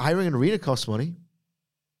 hiring an arena costs money.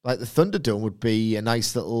 Like, the Thunderdome would be a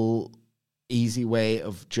nice little easy way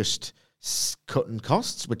of just cutting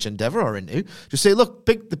costs, which Endeavor are into. Just say, look,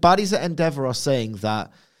 the baddies at Endeavor are saying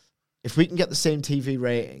that if we can get the same TV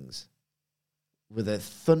ratings with a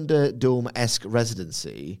Thunderdome-esque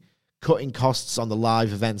residency, cutting costs on the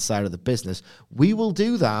live event side of the business, we will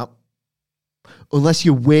do that unless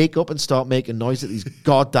you wake up and start making noise at these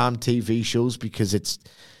goddamn TV shows because it's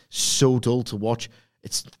so dull to watch.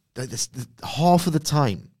 It's half of the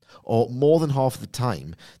time, or more than half of the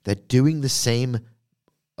time, they're doing the same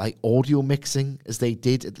like audio mixing as they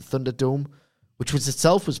did at the Thunderdome, which was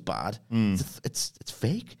itself was bad. It's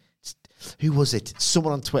fake. Who was it?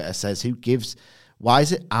 Someone on Twitter says, why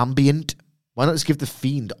is it ambient? Why not just give the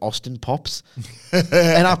Fiend Austin Pops?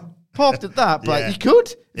 And I popped at that, but you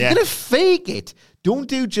could. You're going to fake it. Don't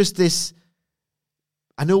do just this.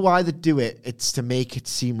 I know why they do it. It's to make it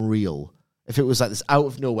seem real. If it was like this out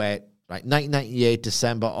of nowhere, right, 1998,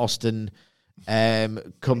 December, Austin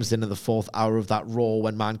comes in the fourth hour of that Raw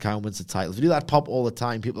when Mankind wins the title. If you do that pop all the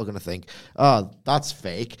time, people are going to think, oh, that's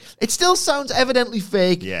fake. It still sounds evidently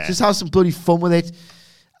fake. Yeah. Just have some bloody fun with it.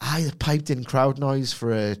 The piped in crowd noise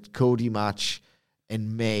for a Cody match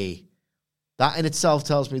in May. That in itself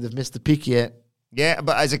tells me they've missed the peak yet. Yeah,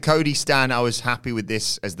 but as a Cody stan, I was happy with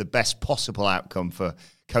this as the best possible outcome for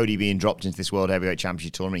Cody being dropped into this World Heavyweight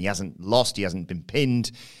Championship tournament. He hasn't lost. He hasn't been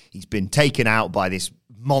pinned. He's been taken out by this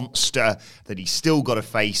monster that he's still got to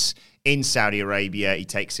face in Saudi Arabia. He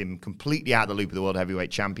takes him completely out of the loop of the World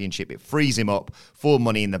Heavyweight Championship. It frees him up for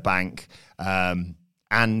Money in the Bank.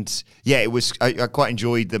 And yeah, it was. I quite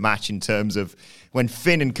enjoyed the match in terms of when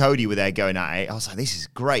Finn and Cody were there going at it. I was like, this is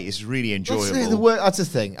great. This is really enjoyable. That's the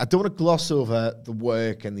thing. I don't want to gloss over the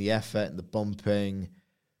work and the effort and the bumping,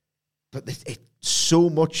 but so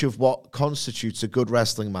much of what constitutes a good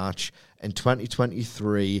wrestling match in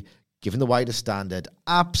 2023, given the wider standard,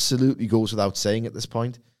 absolutely goes without saying at this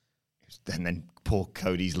point. And then poor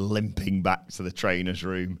Cody's limping back to the trainer's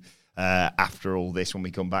room after all this when we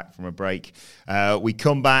come back from a break. We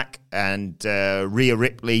come back and Rhea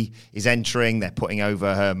Ripley is entering. They're putting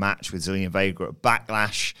over her match with Zelina Vega at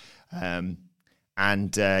Backlash.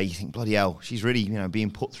 And you think, bloody hell, she's really being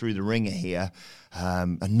put through the ringer here.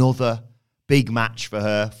 Another big match for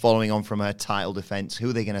her following on from her title defense. Who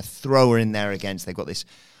are they going to throw her in there against? They've got this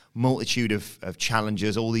multitude of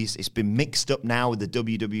challengers. All these, it's been mixed up now with the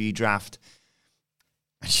WWE draft.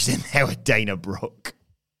 And she's in there with Dana Brooke.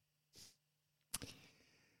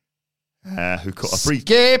 Who cut a brief...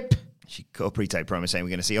 Skip! She cut a pre-tape promo saying we're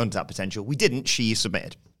going to see untapped potential. We didn't. She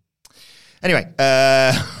submitted. Anyway,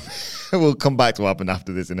 we'll come back to what happened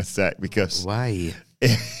after this in a sec because... Why?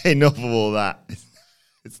 Enough of all that.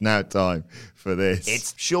 It's now time for this.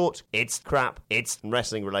 It's short, it's crap, it's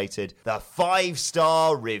wrestling related. The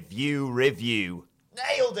 5-star review.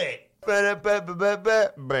 Nailed it!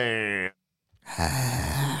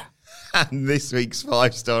 And this week's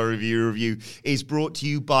 5-star review is brought to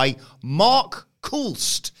you by Mark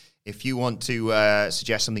Coulst. If you want to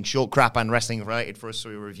suggest something short, crap, and wrestling related for us, so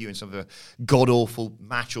we're reviewing some of the god-awful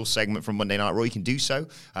match or segment from Monday Night Raw, you can do so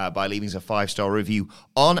by leaving us a 5-star review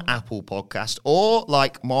on Apple Podcast, or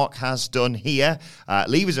like Mark has done here,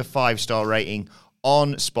 leave us a 5-star rating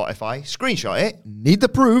on Spotify, screenshot it. Need the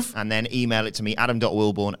proof. And then email it to me,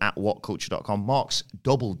 adam.wilborn@whatculture.com. Mark's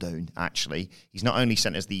double down, actually. He's not only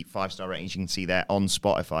sent us the 5-star ratings you can see there on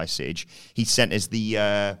Spotify, Sige, he sent us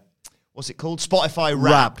the... what's it called? Spotify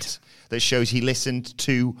Wrapped. That shows he listened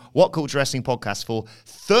to What Culture Wrestling podcast for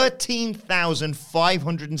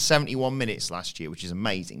 13,571 minutes last year, which is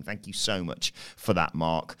amazing. Thank you so much for that,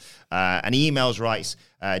 Mark. And he writes,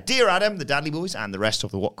 Dear Adam, the Dudley Boys, and the rest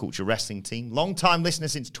of the What Culture Wrestling team, long-time listener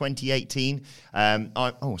since 2018.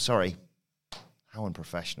 Sorry. How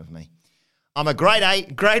unprofessional of me. I'm a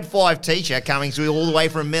grade 5 teacher coming through all the way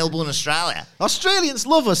from Melbourne, Australia. Australians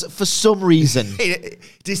love us for some reason.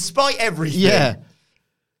 Despite everything. Yeah.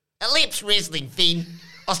 A lapsed wrestling fan.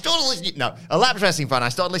 I started listening... No, a lapsed wrestling fan. I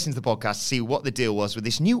started listening to the podcast to see what the deal was with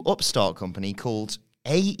this new upstart company called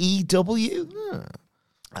AEW.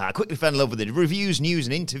 I quickly fell in love with the reviews, news,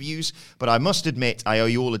 and interviews, but I must admit I owe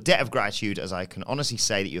you all a debt of gratitude, as I can honestly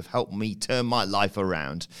say that you have helped me turn my life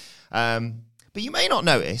around. But you may not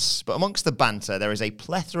notice, but amongst the banter, there is a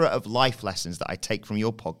plethora of life lessons that I take from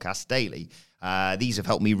your podcast daily. These have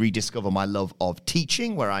helped me rediscover my love of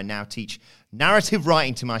teaching, where I now teach narrative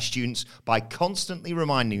writing to my students by constantly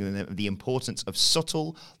reminding them of the importance of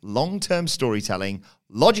subtle, long-term storytelling,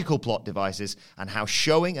 logical plot devices, and how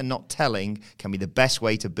showing and not telling can be the best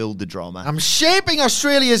way to build the drama. I'm shaping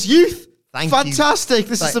Australia's youth. Fantastic.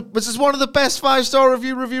 This is one of the best 5-star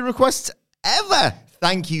review requests ever.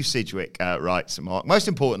 Thank you, Sidgwick, writes Mark. Most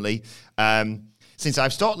importantly, since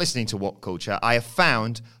I've started listening to What Culture, I have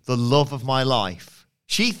found the love of my life.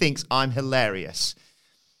 She thinks I'm hilarious.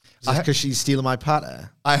 Is that because she's stealing my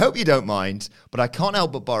patter? I hope you don't mind, but I can't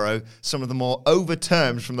help but borrow some of the more over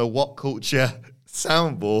terms from the What Culture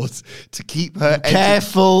soundboards to keep her...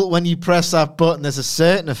 Careful when you press that button, there's a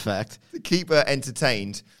certain effect. To keep her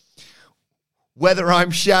entertained. Whether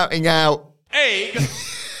I'm shouting out... Hey!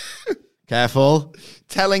 Careful.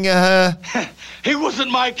 Telling her... It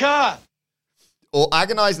wasn't my car! Or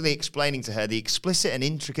agonizingly explaining to her the explicit and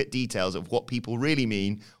intricate details of what people really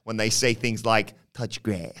mean when they say things like, touch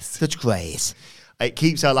grass. Touch grass. It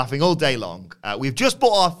keeps her laughing all day long. We've just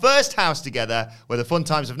bought our first house together where the fun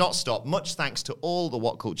times have not stopped. Much thanks to all the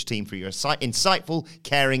What Culture team for your insightful,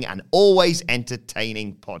 caring, and always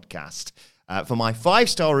entertaining podcast. For my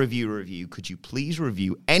 5-star review, could you please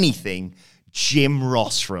review anything Jim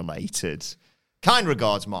Ross related? Kind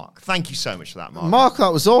regards, Mark. Thank you so much for that, Mark. Mark,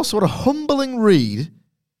 that was also a humbling read.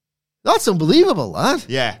 That's unbelievable, lad.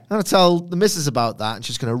 Yeah. I'm going to tell the missus about that, and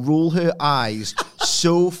she's going to roll her eyes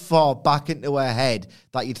so far back into her head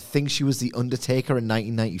that you'd think she was the Undertaker in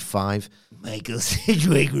 1995. Michael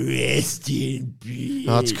Sidgwick, rest in peace.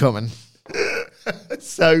 Oh, it's coming.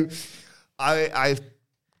 So, I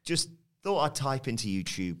just thought I'd type into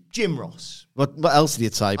YouTube Jim Ross. What else did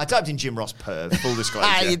you type? I typed in Jim Ross perv, full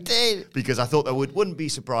disclosure. You did. Because I thought I wouldn't be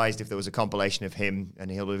surprised if there was a compilation of him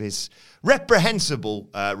and his reprehensible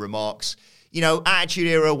remarks. You know, Attitude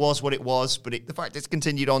Era was what it was, but the fact it's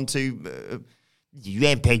continued on to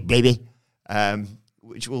Rampage, baby,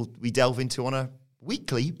 which we delve into on a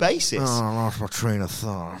weekly basis. Oh, lost my train of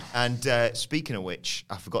thought. And speaking of which,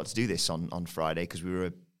 I forgot to do this on Friday because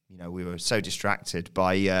we were so distracted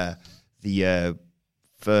by the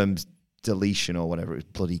firm's deletion or whatever it was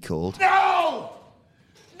bloody called. No!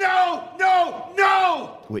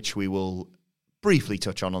 Which we will briefly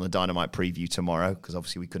touch on the Dynamite preview tomorrow, because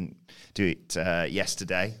obviously we couldn't do it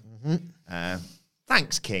yesterday. Mm-hmm.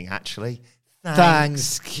 Thanks, King, actually.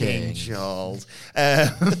 Thanks, King. Charles.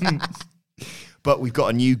 But we've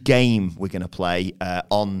got a new game we're going to play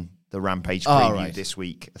on the Rampage preview this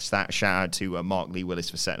week. Shout out to Mark Lee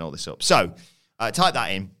Willis for setting all this up. So, type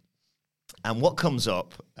that in. And what comes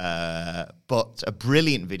up, but a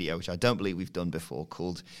brilliant video, which I don't believe we've done before,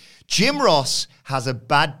 called Jim Ross Has a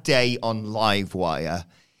Bad Day on Livewire.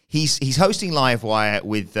 He's hosting Livewire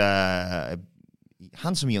with a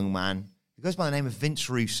handsome young man who goes by the name of Vince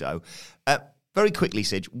Russo. very quickly,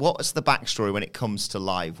 Sid, what's the backstory when it comes to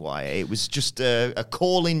Livewire? It was just a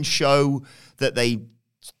call-in show that they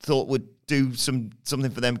thought would do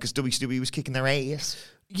something for them because WCW was kicking their ass.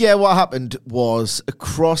 Yeah, what happened was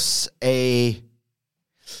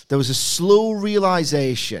there was a slow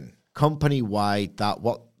realization company-wide that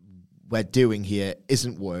what we're doing here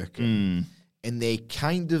isn't working. And they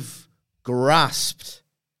kind of grasped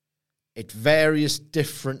at various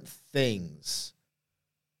different things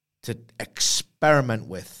to experiment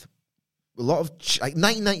with. A lot of, like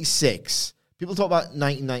 1996, people talk about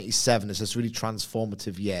 1997 as this really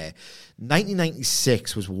transformative year.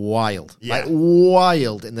 1996 was wild. Like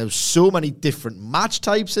wild. And there was so many different match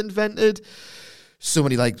types invented. So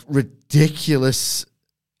many like ridiculous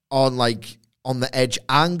on the edge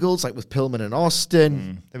angles, like with Pillman and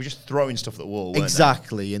Austin. They were just throwing stuff at the wall, weren't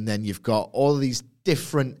Exactly. And then you've got all of these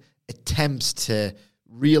different attempts to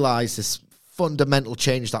realize this fundamental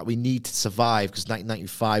change that we need to survive, because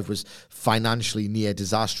 1995 was financially near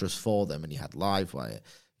disastrous for them. And you had Livewire,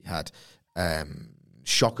 you had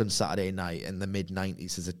Shock on Saturday Night in the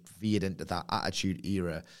mid-90s as it veered into that Attitude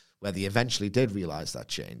Era where they eventually did realize that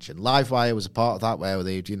change. And Livewire was a part of that, where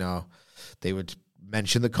they would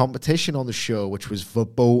mention the competition on the show, which was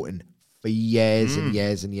verboten for years and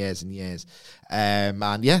years and years and years.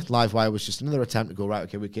 And yeah, Livewire was just another attempt to go, right,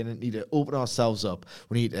 okay, we need to open ourselves up.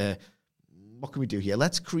 We need to, what can we do here?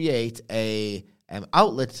 Let's create a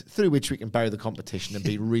outlet through which we can bury the competition and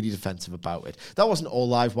be really defensive about it. That wasn't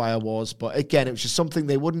all Livewire was, but again, it was just something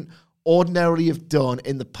they wouldn't ordinarily have done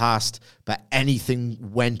in the past, but anything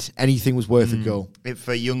was worth a go.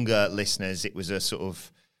 For younger listeners, it was a sort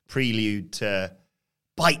of prelude to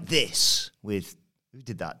Bite This with, who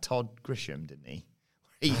did that? Todd Grisham, didn't he?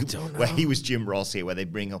 I don't know. Where he was Jim Ross here, where they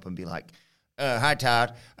bring up and be like, hi,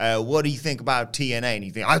 Todd, what do you think about TNA? And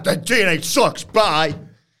you think, TNA sucks, bye.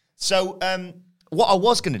 So what I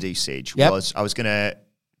was going to do, Sige, was I was going to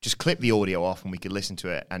just clip the audio off and we could listen to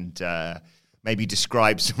it and maybe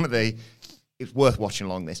describe some of it's worth watching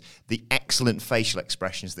along this, the excellent facial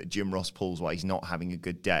expressions that Jim Ross pulls while he's not having a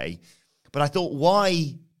good day. But I thought,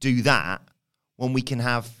 why do that when we can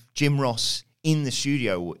have Jim Ross in the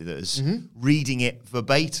studio with us reading it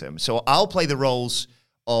verbatim? So I'll play the roles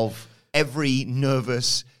of every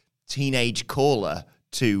nervous teenage caller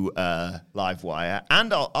to Livewire,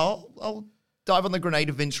 and I'll dive on the grenade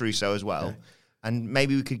of Vince Russo as well, and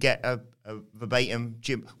maybe we could get a verbatim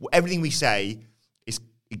Jim. Everything we say is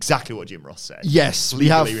exactly what Jim Ross said. Yes,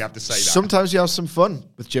 legally we have to say that. Sometimes you have some fun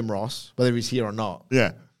with Jim Ross, whether he's here or not.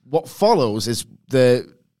 Yeah. What follows is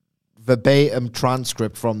the verbatim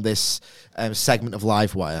transcript from this segment of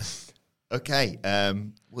Livewire. Okay.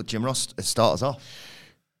 Well, Jim Ross, start us off.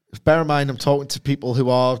 Bear in mind, I'm talking to people who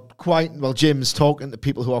are Jim's talking to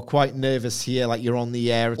people who are quite nervous here, like you're on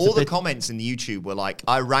the air. All the comments in the YouTube were like,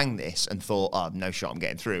 I rang this and thought, oh, no shot, I'm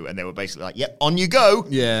getting through. And they were basically like, yep, on you go.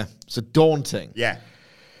 Yeah, so daunting. Yeah.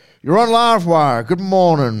 You're on Livewire. Good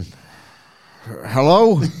morning.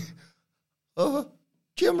 Hello?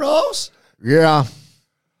 Jim Ross? Yeah.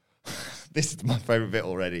 This is my favorite bit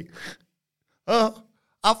already. I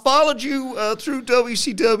followed you through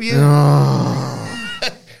WCW.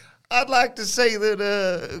 I'd like to say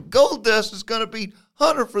that Goldust is going to beat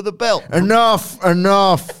Hunter for the belt. Enough.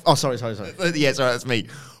 Oh, sorry. Yeah, sorry, that's me.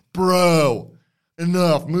 Bro,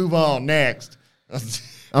 enough. Move on. Next.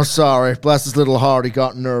 I'm sorry. Bless his little heart. He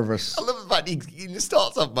got nervous. I love the fact he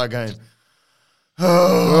starts off by going,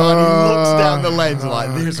 oh, and he looks down the lens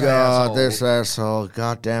like, this asshole. This asshole.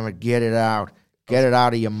 God damn it. Get it out. Get it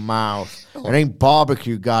out of your mouth. It ain't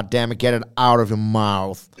barbecue, God damn it. Get it out of your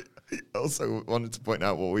mouth. I also wanted to point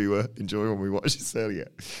out what we were enjoying when we watched this earlier.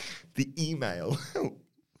 The email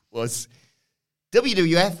was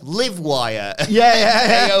WWF Livewire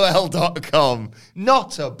AOL.com.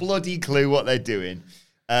 Not a bloody clue what they're doing.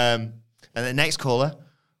 And the next caller,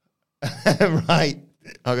 right?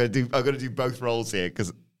 I've got to do both roles here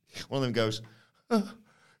because one of them goes,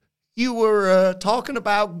 you were talking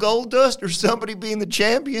about Goldust or somebody being the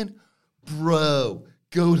champion, bro.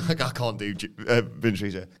 Go, I can't do Vince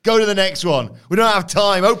Russo. Go to the next one. We don't have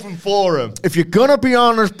time. Open forum. If you're going to be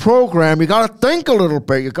on this program, you got to think a little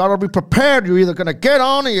bit. You got to be prepared. You're either going to get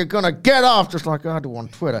on or you're going to get off, just like I do on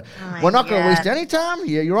Twitter. We're not going to waste any time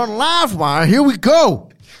here. You're on Livewire. Here we go.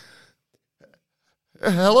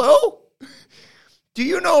 Hello? Do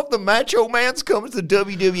you know if the Macho Man's coming to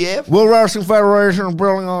WWF? World Wrestling Federation is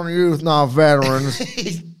building on youth, not veterans.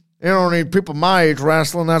 You don't need people my age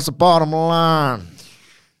wrestling. That's the bottom line.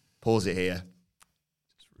 Pause it here.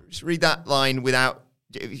 Just read that line without.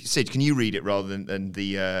 Sid, can you read it rather than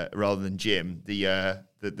Jim? The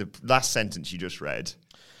last sentence you just read.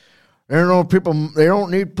 They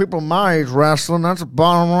don't need people my age wrestling. That's the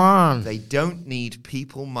bottom line. They don't need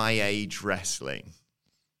people my age wrestling.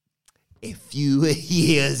 A few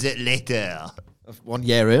years later. 1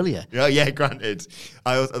 year earlier. Yeah, granted.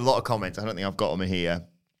 A lot of comments. I don't think I've got them here.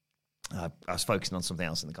 I was focusing on something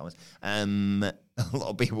else in the comments. A lot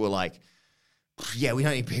of people were like, yeah, we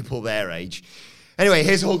don't need people their age. Anyway,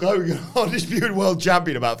 here's Hulk Hogan, undisputed world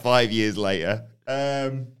champion about 5 years later.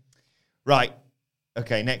 Right.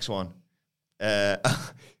 Okay, next one. I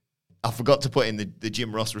forgot to put in the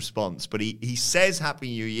Jim Ross response, but he says Happy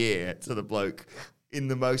New Year to the bloke in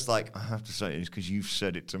the most, like, I have to say this because you've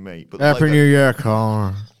said it to me. But Happy New Year,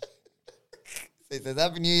 Colin. He says,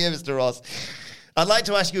 Happy New Year, Mr. Ross. I'd like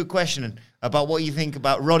to ask you a question about what you think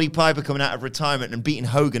about Roddy Piper coming out of retirement and beating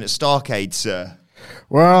Hogan at Starrcade, sir.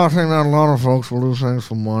 Well, I think that a lot of folks will do things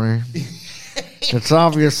for money. It's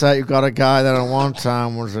obvious that you've got a guy that at one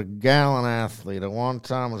time was a gallant athlete, at one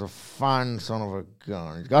time was a fine son of a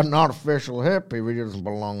gun. He's got an artificial hip. He really doesn't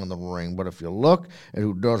belong in the ring. But if you look at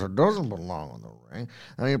who does or doesn't belong in the ring,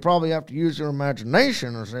 then you probably have to use your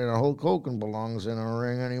imagination and say that Hulk Hogan belongs in a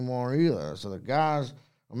ring anymore either. So the guys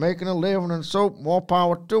are making a living in soap. More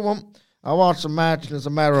power to them. I watched the match, and as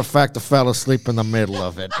a matter of fact, the fella asleep in the middle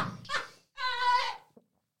of it.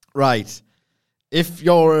 Right. If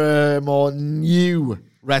you're a more new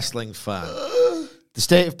wrestling fan, the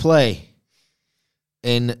state of play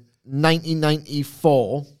in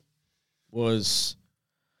 1994 was,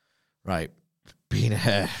 right, being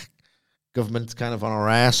a government kind of on our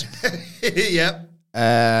ass. Yep.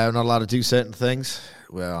 Not allowed to do certain things.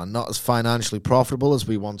 We are not as financially profitable as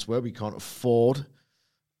we once were. We can't afford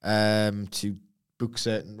to book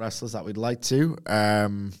certain wrestlers that we'd like to.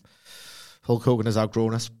 Hulk Hogan has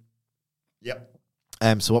outgrown us. Yep.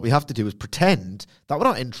 So what we have to do is pretend that we're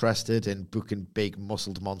not interested in booking big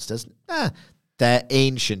muscled monsters. They're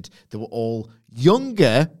ancient. They were all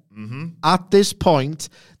younger at this point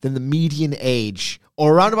than the median age,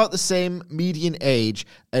 or around about the same median age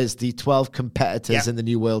as the 12 competitors in the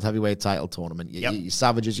new World Heavyweight title tournament. Your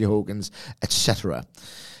Savages, your Hogans, etc.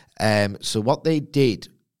 So what they did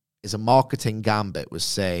is a marketing gambit was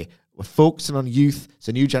say, we're focusing on youth, it's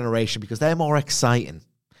a new generation, because they're more exciting.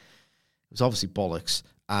 It was obviously bollocks.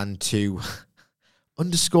 And to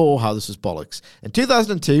underscore how this was bollocks, in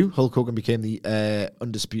 2002, Hulk Hogan became the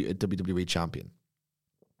undisputed WWE champion.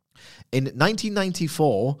 In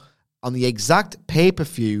 1994, on the exact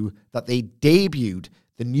pay-per-view that they debuted,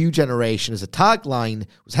 the new generation as a tagline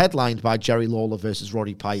was headlined by Jerry Lawler versus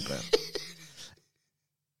Roddy Piper.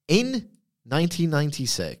 In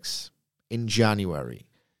 1996, in January,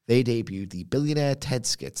 they debuted the Billionaire Ted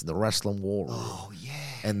skits in the Wrestling War Room. Oh, yeah.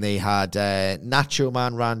 And they had Nacho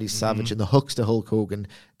Man Randy Savage and the Huckster Hulk Hogan.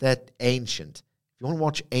 They're ancient. If you want to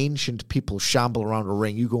watch ancient people shamble around a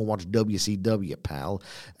ring, you go and watch WCW, pal.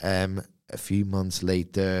 A few months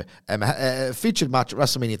later, a featured match at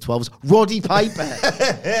WrestleMania 12 was Roddy Piper.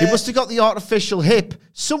 He must have got the artificial hip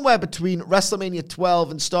somewhere between WrestleMania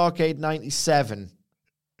 12 and Starrcade 97.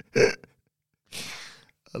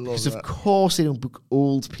 Because of course they don't book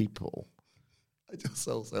old people. I just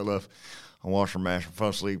also love. I watched a match and fell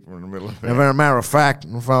asleep in the middle of it. As a matter of fact,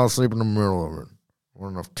 I fell asleep in the middle of it.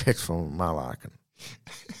 Wasn't enough tits for my liking.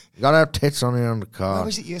 You gotta have tits on the undercard. Where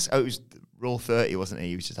was it? Yes, it was Raw 30, wasn't he?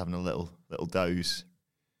 He was just having a little doze.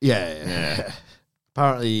 Yeah.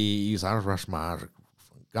 Apparently, he's out of rest my eyes.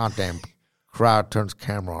 Goddamn crowd turns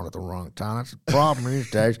camera on at the wrong time. That's the problem these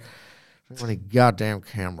days. So many goddamn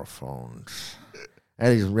camera phones.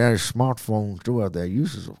 And these smartphones do have their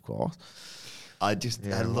uses, of course. I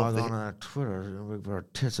love it. On Twitter, where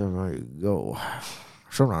tits everywhere you go.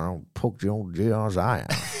 Sometimes I don't poke the old GR's eye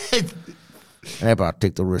out. Hey, but I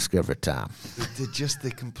take the risk every time. Just the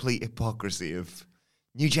complete hypocrisy of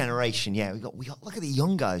new generation. Yeah, we got. Look at the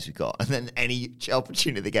young guys we got, and then any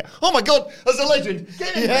opportunity they get. Oh my God, that's a legend!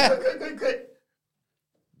 Get in, quick.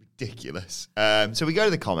 Ridiculous. So we go to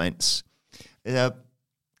the comments. I've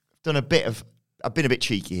been a bit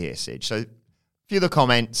cheeky here, Sid. So a few of the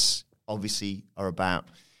comments obviously are about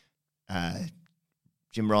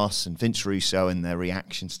Jim Ross and Vince Russo and their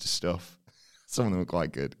reactions to stuff. Some of them are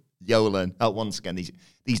quite good. Yolan. Once again,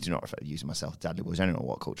 these do not refer to using myself, Dudley Boys. I don't know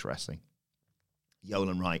what culture wrestling.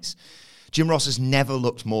 Yolan writes, Jim Ross has never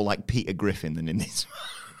looked more like Peter Griffin than in this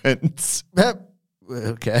moment.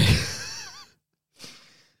 Okay.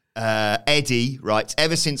 Eddie writes,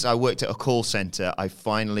 ever since I worked at a call center, I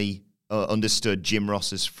finally understood Jim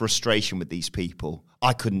Ross's frustration with these people.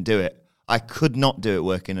 I couldn't do it. I could not do it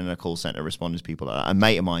working in a call center responding to people like that. A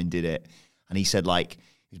mate of mine did it, and he said, like,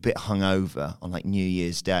 he was a bit hungover on, like, New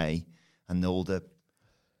Year's Day, and all the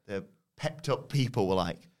pepped up people were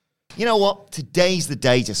like, you know what? Today's the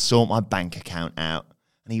day to sort my bank account out.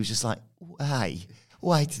 And he was just like,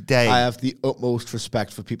 why today? I have the utmost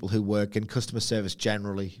respect for people who work in customer service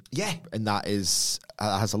generally. Yeah. And that has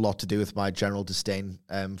a lot to do with my general disdain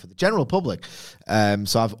for the general public.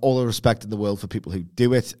 So I have all the respect in the world for people who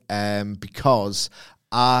do it, because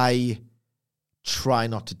I try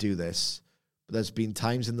not to do this. But there's been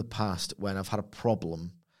times in the past when I've had a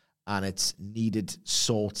problem and it's needed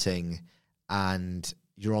sorting, and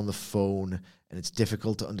you're on the phone and it's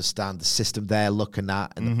difficult to understand the system they're looking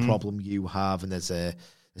at and the problem you have, and there's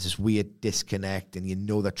this weird disconnect, and you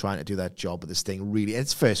know they're trying to do their job, but this thing really,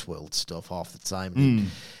 it's first world stuff half the time.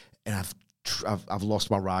 And I've lost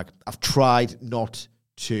my rag. I've tried not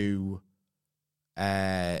to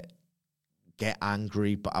get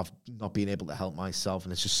angry, but I've not been able to help myself,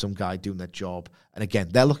 and it's just some guy doing their job. And again,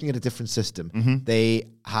 they're looking at a different system. They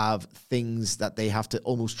have things that they have to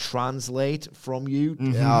almost translate from you.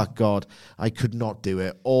 Oh God, I could not do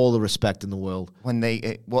it. All the respect in the world. When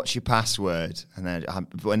what's your password? And then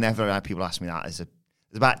whenever people ask me that, there's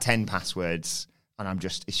about 10 passwords, and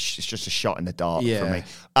it's just a shot in the dark for me.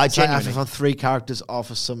 I genuinely, if I'm 3 characters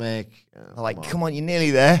off of something, come on, you're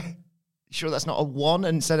nearly there. Sure that's not a 1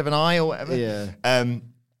 instead of an I or whatever? Yeah.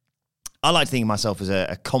 I like to think of myself as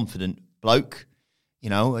a confident bloke. You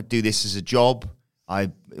know, I do this as a job. I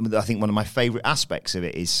think one of my favourite aspects of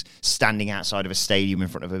it is standing outside of a stadium in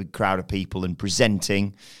front of a big crowd of people and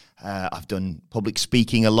presenting. I've done public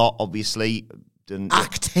speaking a lot, obviously. Done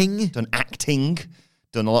acting.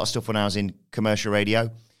 Done a lot of stuff when I was in commercial radio.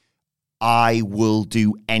 I will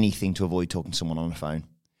do anything to avoid talking to someone on the phone.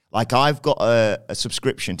 Like, I've got a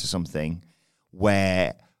subscription to something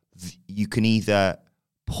where you can either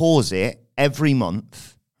pause it every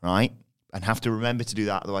month, right, and have to remember to do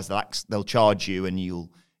that, otherwise they'll charge you and you'll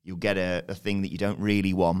get a thing that you don't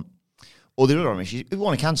really want. Or the other one is, if you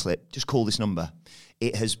want to cancel it, just call this number.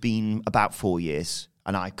 It has been about 4 years,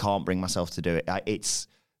 and I can't bring myself to do it. It's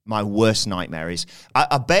my worst nightmare.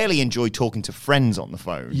 I barely enjoy talking to friends on the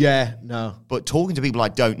phone. Yeah, no. But talking to people I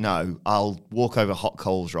don't know, I'll walk over hot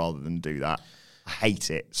coals rather than do that. I hate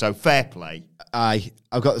it. So fair play. I've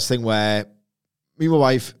got this thing where me and my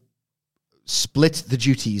wife split the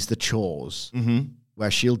duties, the chores, where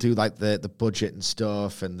she'll do like the budget and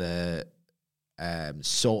stuff and the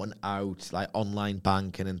sorting out like online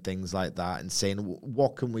banking and things like that, and saying,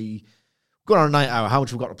 what can we go on a night out, how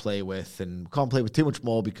much we've got to play with, and we can't play with too much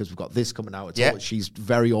more because we've got this coming out. She's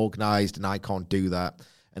very organised and I can't do that.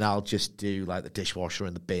 And I'll just do like the dishwasher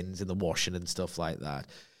and the bins and the washing and stuff like that.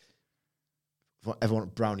 For everyone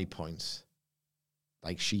at brownie points,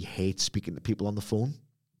 like, she hates speaking to people on the phone.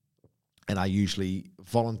 And I usually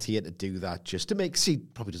volunteer to do that just to she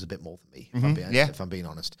probably does a bit more than me, if I'm being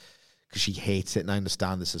honest. Because she hates it, and I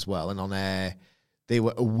understand this as well. And they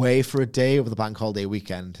were away for a day over the bank holiday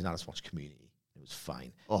weekend, and I just watched Community. It was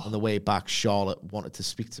fine. On the way back, Charlotte wanted to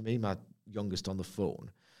speak to me, my youngest, on the phone.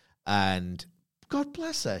 And God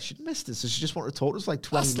bless her, she'd missed it, so she just wanted to talk to us for like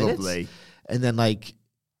 20 minutes. Lovely. And then, like,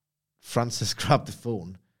 Frances grabbed the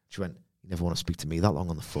phone. She went, "You never want to speak to me that long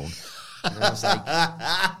on the phone." And I was like,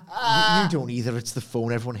 you don't either. It's the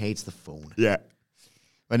phone. Everyone hates the phone. Yeah.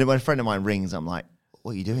 When a friend of mine rings, I'm like,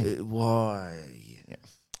 what are you doing? Why?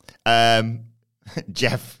 Yeah.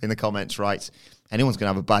 Jeff in the comments writes, anyone's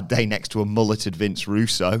going to have a bad day next to a mulleted Vince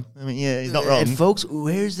Russo. I mean, yeah, he's not wrong. And folks,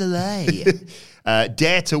 where's the lie?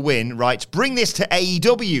 Dare to Win writes, bring this to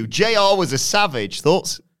AEW. JR was a savage.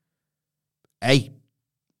 Thoughts? Hey,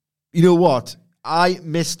 you know what? I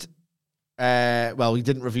missed... we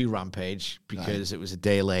didn't review Rampage because it was a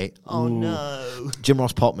day late. Oh, no. Jim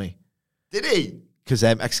Ross popped me. Did he? Because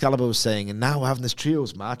Excalibur was saying, and now we're having this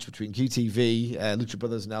trios match between QTV, Lucha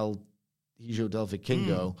Brothers, and El Hijo del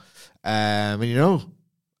Vikingo. And you know,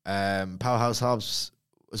 Powerhouse Hobbs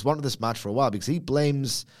has wanted this match for a while because he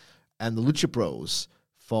blames the Lucha Bros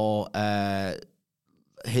for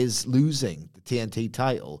his losing the TNT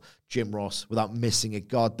title, Jim Ross, without missing a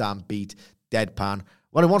goddamn beat, deadpan.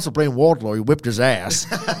 When he wants to bring Wardlow, he whipped his ass.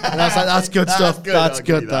 And I was like, that's good stuff. That's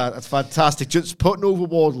good. That's fantastic. Just putting over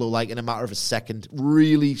Wardlow, like, in a matter of a second.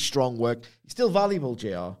 Really strong work. He's still valuable,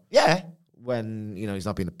 JR. Yeah. When, he's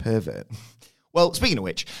not being a pervert. Well, speaking of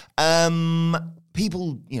which,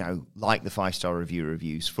 people, like the 5-star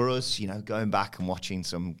reviews. For us, going back and watching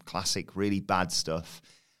some classic, really bad stuff.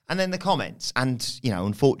 And then the comments. And,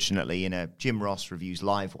 unfortunately, in a Jim Ross Reviews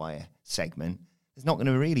Livewire segment, there's not going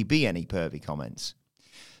to really be any pervy comments.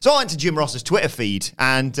 So I went to Jim Ross's Twitter feed,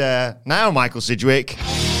 and now, Michael Sidgwick.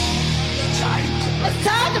 It's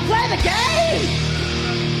time to play the game!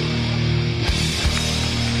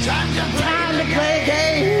 Time to play the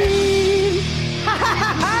game! Ha ha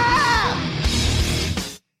ha ha!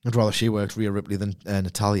 I'd rather she worked Rhea Ripley than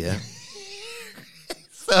Natalia.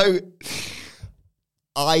 So,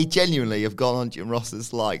 I genuinely have gone on Jim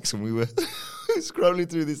Ross's likes and we were scrolling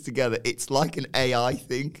through this together. It's like an AI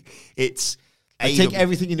thing. It's I take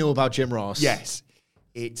everything you know about Jim Ross. Yes.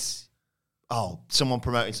 It's someone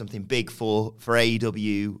promoting something big for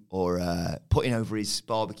AEW or putting over his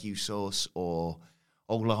barbecue sauce or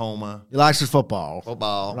Oklahoma. He likes his football. He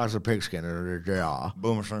Football. likes the pigskin. Yeah.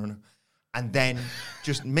 Boomer. And then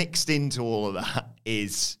just mixed into all of that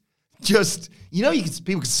is just,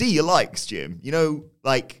 people can see your likes, Jim.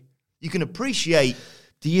 Like, you can appreciate.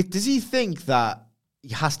 Does he think that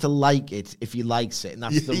he has to like it if he likes it? And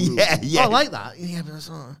that's the rule? Yeah. I like that. Yeah, but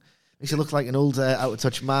makes you look like an old, out of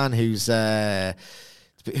touch man who's a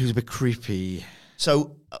bit creepy.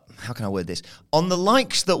 So, how can I word this? On the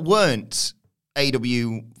likes that weren't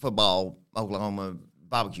AW football, Oklahoma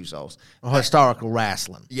barbecue sauce. Or historical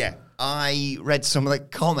wrestling. Yeah. I read some of the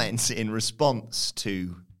comments in response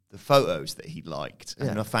to the photos that he liked.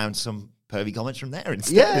 And I found some pervy comments from there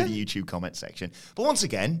instead of the YouTube comment section. But once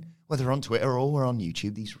again, whether on Twitter or we're on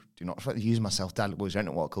YouTube, these do not reflect the views of myself, Dad Boys, don't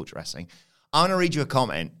know what culture wrestling. I'm going to read you a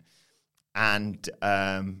comment. And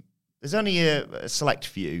there's only a select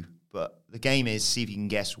few, but the game is see if you can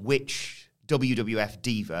guess which WWF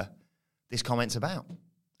diva this comment's about.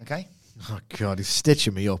 Okay? Oh, God, he's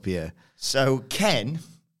stitching me up here. So Ken,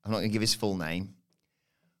 I'm not going to give his full name,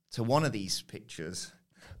 to one of these pictures,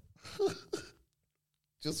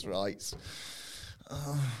 just writes,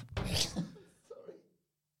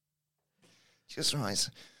 just writes,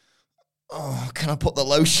 can I put the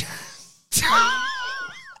lotion?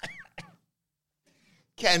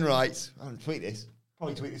 Ken writes, I'll tweet this.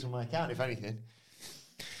 Probably tweet this on my account, if anything.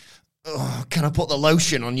 Can I put the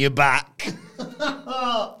lotion on your back?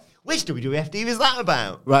 Which WWF diva is that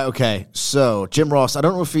about? Right, okay. So, Jim Ross, I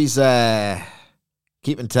don't know if he's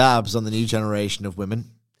keeping tabs on the new generation of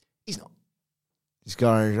women. He's not. He's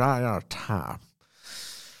got a tab.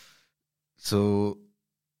 So,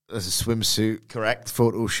 there's a swimsuit. Correct.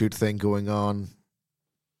 Photo shoot thing going on.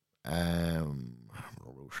 Lotion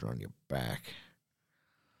on your back.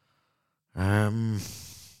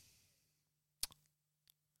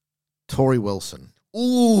 Tori Wilson.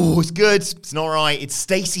 Ooh, it's good. It's not right. It's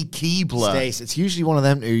Stacy Keibler. Stace. It's usually one of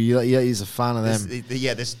them who he's a fan of them.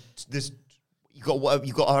 There's you've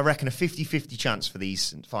got I reckon a 50-50 chance for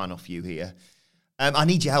these final few here. I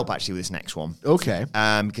need your help actually with this next one. Okay.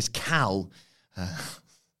 Because Cal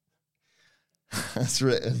has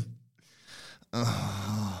written,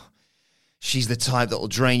 she's the type that will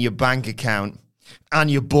drain your bank account and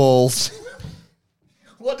your balls.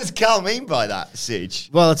 What does Cal mean by that,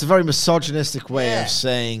 Sige? Well, it's a very misogynistic way of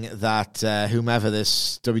saying that whomever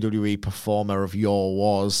this WWE performer of yore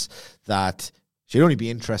was, that she'd only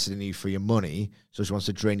be interested in you for your money, so she wants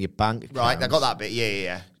to drain your bank account. Right, I got that bit.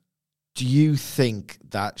 Yeah. Do you think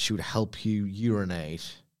that she would help you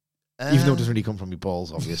urinate? Even though it doesn't really come from your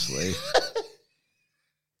balls, obviously.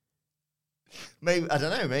 Maybe, I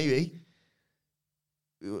don't know, maybe.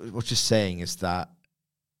 What you're saying is that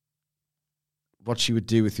what she would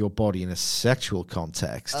do with your body in a sexual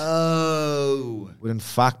context would in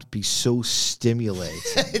fact be so stimulating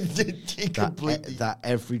that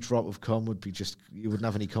every drop of cum would be just, you wouldn't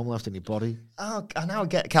have any cum left in your body. Oh, I now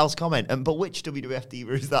get Cal's comment. But which WWF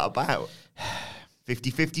diva is that about?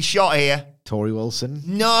 50-50 shot here. Tori Wilson?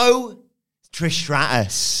 No, Trish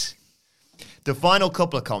Stratus. The final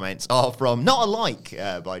couple of comments are from, not a like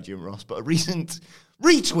by Jim Ross, but a recent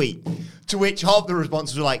retweet, to which half the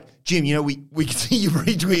responses were like, Jim, we can see you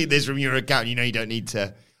retweeted this from your account. You don't need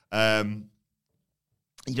to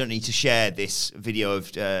share this video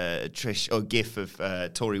of Trish or GIF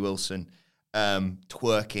of Tori Wilson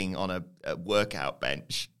twerking on a workout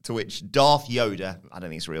bench. To which Darth Yoda, I don't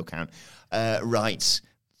think it's a real count, writes,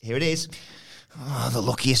 here it is, the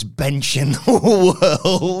luckiest bench in the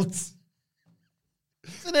world.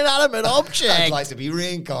 It's an inanimate object. I'd like to be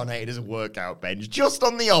reincarnated as a workout bench, just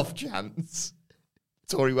on the off chance.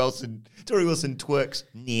 Tori Wilson twerks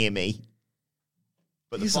near me.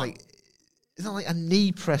 But he's like, is that like a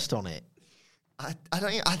knee pressed on it? I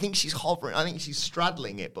think she's hovering. I think she's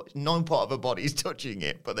straddling it, but no part of her body is touching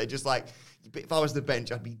it. But they're just like, if I was the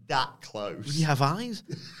bench, I'd be that close. Would you have eyes?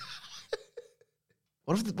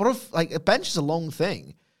 What if like a bench is a long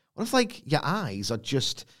thing? What if like your eyes are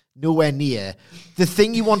just nowhere near the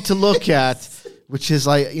thing you want to look at, which is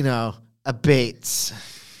like, a bit.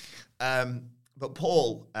 But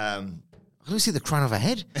Paul, I don't see the crown of her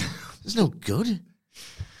head. It's no good.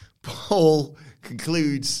 Paul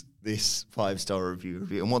concludes this 5-star review.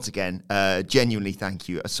 And once again, genuinely thank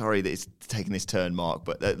you. Sorry that it's taken this turn, Mark,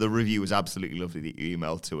 but the review was absolutely lovely that you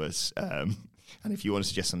emailed to us. And if you want to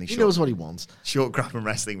suggest something he knows what he wants. Short, crap, and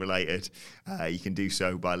wrestling related, you can do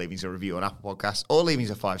so by leaving us a review on Apple Podcasts or leaving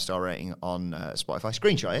us a 5-star rating on Spotify.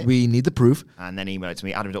 Screenshot it. We need the proof. And then email it to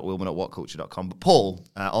me, adam.wilman@whatculture.com. But Paul,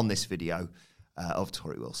 on this video of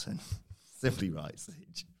Tori Wilson, simply writes,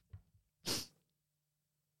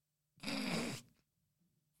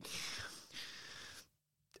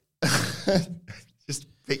 just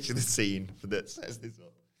picture the scene that sets this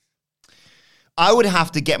up. I would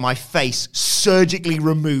have to get my face surgically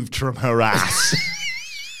removed from her ass.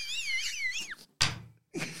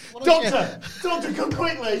 Doctor, come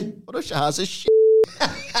quickly. What if she has a shit?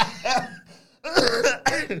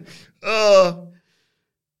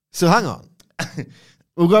 So hang on.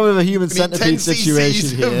 We'll go with a human centipede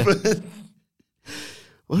situation here.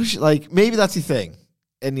 What if she, like, maybe that's the thing.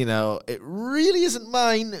 And, you know, it really isn't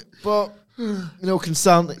mine, but, you know,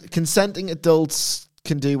 consenting adults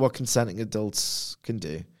can do what consenting adults can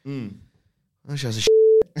do. Well, she has a shit.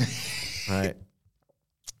 Right.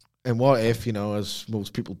 And what if, you know, as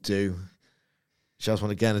most people do, she has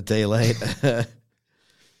one again a day later?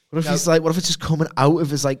 What if he's like, what if it's just coming out of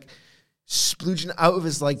his, like, splooging out of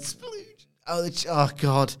his, like, oh,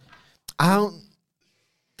 God.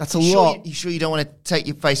 That's a lot. You sure you don't want to take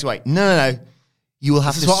your face away? No. You will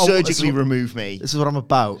have to surgically remove me. This is what I'm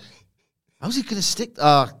about. How's he going to stick?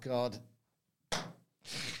 Oh, God.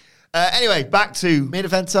 Anyway, back to main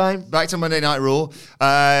event time. Back to Monday Night Raw.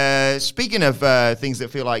 Speaking of things that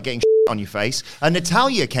feel like getting on your face,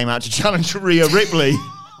 Natalya came out to challenge Rhea Ripley.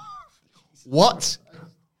 What?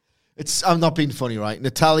 I'm not being funny, right?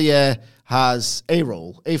 Natalya has a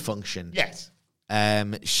role, a function. Yes.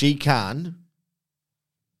 She can,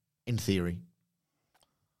 in theory,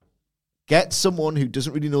 get someone who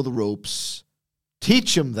doesn't really know the ropes,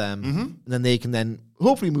 teach them, and then they can then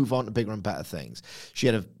hopefully move on to bigger and better things. She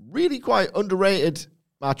had a really quite underrated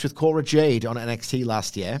match with Cora Jade on NXT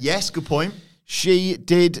last year. Yes, good point. She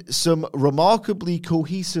did some remarkably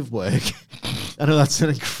cohesive work. I know that's an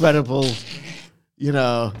incredible, you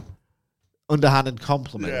know, underhanded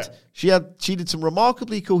compliment. Yeah. She did some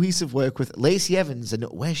remarkably cohesive work with Lacey Evans, and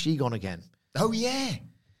where's she gone again? Oh, yeah.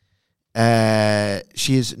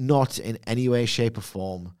 She is not in any way, shape, or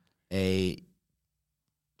form a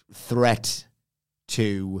threat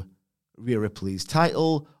to Rhea Ripley's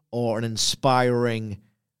title or an inspiring,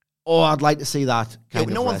 I'd like to see that kind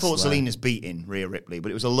of no one wrestler. thought Selena's beating Rhea Ripley,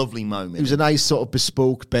 but it was a lovely moment. It was a nice sort of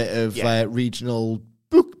bespoke bit of regional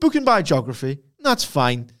booking by geography. That's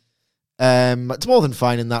fine. It's more than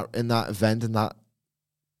fine in that event, in that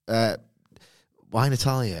why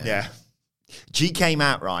Natalya? Yeah. She came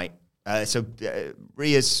out, right? So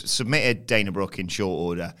Rhea's submitted Dana Brooke in short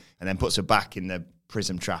order and then puts her back in the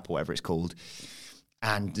prism trap or whatever it's called.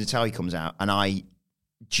 And Natalya comes out, and I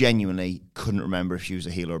genuinely couldn't remember if she was a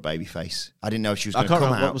heel or a babyface. I didn't know if she was going to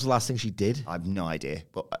come out. What was the last thing she did? I have no idea.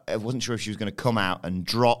 But I wasn't sure if she was going to come out and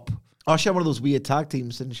drop. Oh, she had one of those weird tag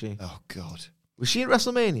teams, didn't she? Oh, God. Was she at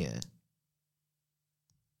WrestleMania?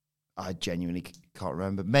 I genuinely can't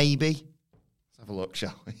remember. Maybe. Let's have a look,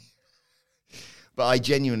 shall we? But I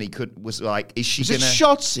genuinely was like, is she going to... Was it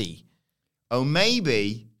Shotzi? Oh,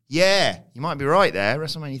 maybe. Yeah, you might be right there.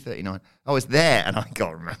 WrestleMania 39. I was there, and I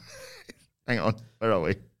can't remember. Hang on. Where are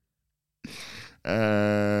we?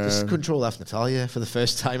 Just Control F Natalya for the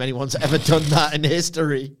first time anyone's ever done that in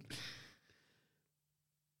history.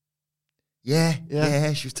 Yeah,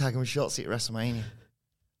 she was tagging with Shotzi at WrestleMania.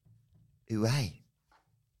 Ooh, hey.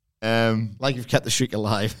 Like you've kept the streak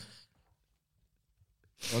alive.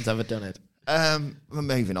 No one's ever done it.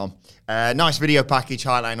 Moving on. Nice video package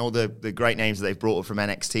highlighting all the great names that they've brought up from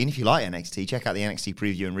NXT. And if you like NXT, check out the NXT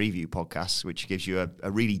Preview and Review podcast, which gives you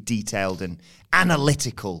a really detailed and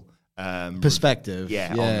analytical perspective.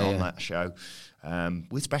 On that show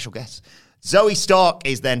with special guests. Zoe Stark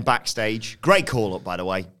is then backstage. Great call up, by the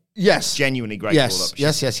way. Yes. Genuinely great call up.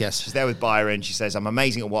 Yes. She's there with Byron. She says, I'm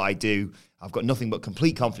amazing at what I do. I've got nothing but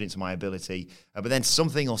complete confidence in my ability. But then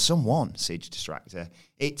something or someone, Sidge, distract her.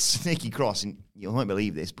 It's Nikki Cross, and you won't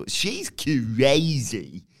believe this, but she's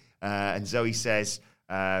crazy. And Zoe says,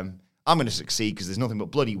 I'm going to succeed because there's nothing but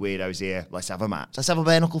bloody weirdos here. Let's have a match. Let's have a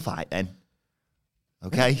bare knuckle fight then.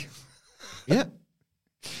 Okay? Yeah.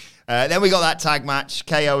 Then we got that tag match,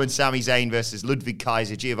 KO and Sami Zayn versus Ludwig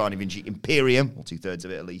Kaiser, Giovanni Vinci, Imperium, or 2/3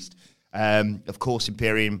 of it at least. Of course,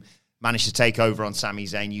 Imperium managed to take over on Sami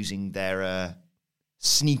Zayn using their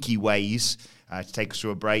sneaky ways. to take us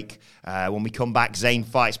through a break. When we come back, Zayn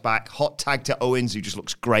fights back. Hot tag to Owens, who just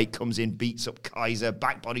looks great. Comes in, beats up Kaiser.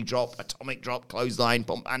 Back body drop, atomic drop, clothesline,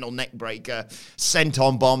 bump handle, neck breaker.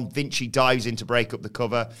 Senton bomb. Vinci dives in to break up the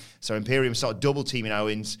cover. So Imperium start double teaming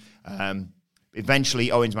Owens.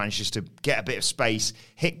 Eventually, Owens manages to get a bit of space,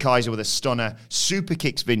 hit Kaiser with a stunner, super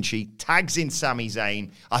kicks Vinci, tags in Sami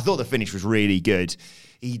Zayn. I thought the finish was really good.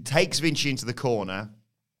 He takes Vinci into the corner,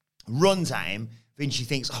 runs at him. Vinci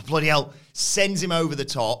thinks, oh, bloody hell, sends him over the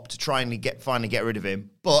top to try and finally get rid of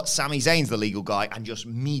him. But Sami Zayn's the legal guy and just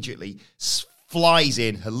immediately flies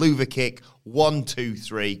in, haluva kick, 1, 2,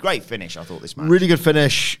 3. Great finish, I thought, this match. Really good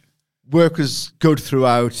finish. Work was good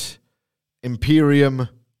throughout. Imperium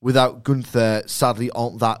without Gunther sadly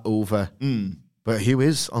aren't that over. But who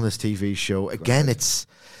is on this TV show? Again, it's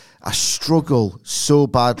a struggle so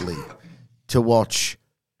badly to watch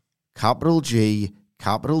capital G,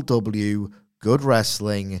 capital W, good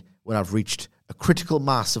wrestling when I've reached a critical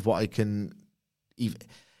mass of what I can even...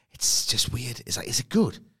 It's just weird. It's like, is it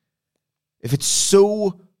good? If it's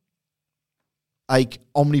so, like,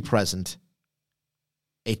 omnipresent,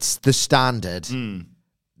 it's the standard.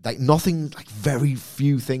 Like, nothing, like, very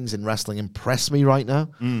few things in wrestling impress me right now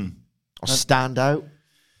or stand out.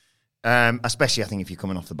 Especially, I think, if you're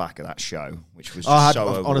coming off the back of that show, which was just so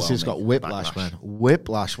overwhelming. Honestly, it's got whiplash, man.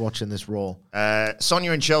 Whiplash watching this Raw.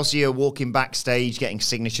 Sonya and Chelsea are walking backstage, getting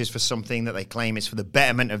signatures for something that they claim is for the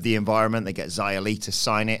betterment of the environment. They get Xia Li to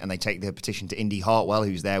sign it, and they take the petition to Indy Hartwell,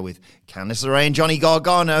 who's there with Candice LeRae and Johnny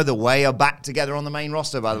Gargano. The way are back together on the main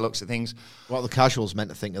roster by the looks of things. What are the casuals meant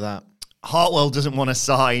to think of that? Hartwell doesn't want to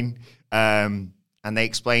sign, and they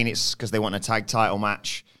explain it's because they want a tag title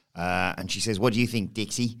match. And she says, "What do you think,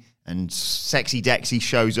 Dixie?" And Sexy Dexy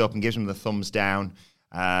shows up and gives him the thumbs down.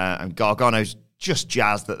 And Gargano's just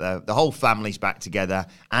jazzed that the whole family's back together.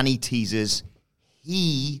 And he teases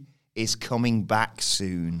he is coming back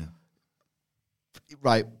soon.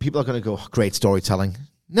 Right, people are going to go, great storytelling.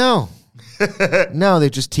 No. No,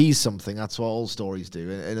 they just tease something. That's what all stories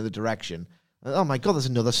do, in another direction. Oh my God, there's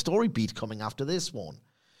another story beat coming after this one.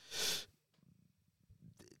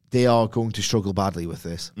 They are going to struggle badly with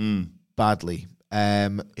this. Badly. I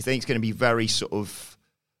think it's going to be very sort of,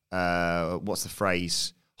 what's the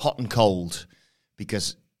phrase? Hot and cold.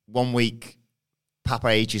 Because one week, Papa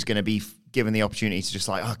H is going to be given the opportunity to just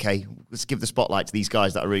like, okay, let's give the spotlight to these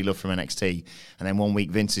guys that I really love from NXT. And then one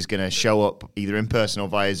week, Vince is going to show up either in person or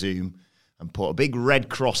via Zoom and put a big red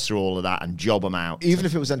cross through all of that and job them out. Even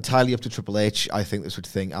if it was entirely up to Triple H, I think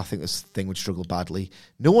this thing would struggle badly.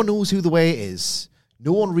 No one knows who the way is.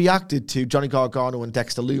 No one reacted to Johnny Gargano and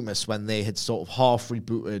Dexter Lumis when they had sort of half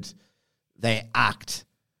rebooted their act.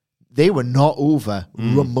 They were not over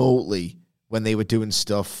remotely when they were doing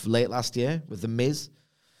stuff late last year with The Miz.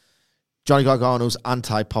 Johnny Gargano's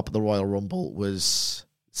anti-pop at the Royal Rumble was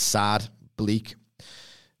sad, bleak.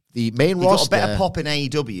 The main roster... got a better pop in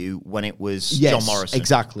AEW when it was John Morrison.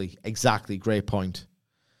 Exactly. Great point.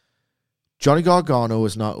 Johnny Gargano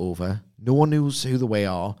is not over. No one knows who the way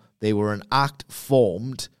are. They were an act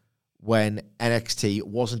formed when NXT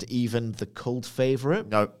wasn't even the cult favorite.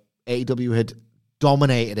 No. AEW had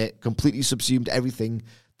dominated it, completely subsumed everything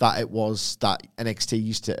that it was that NXT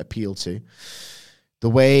used to appeal to. The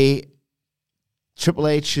way Triple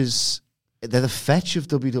H is, they're the fetch of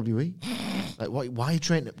WWE. Like, why are you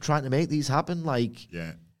trying to make these happen? Like,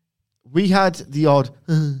 we had the odd...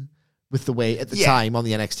 with the way at the time on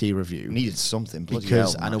the NXT review. We needed something.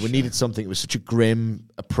 Because I know we needed something. It was such a grim,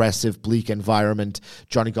 oppressive, bleak environment.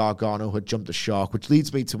 Johnny Gargano had jumped the shark, which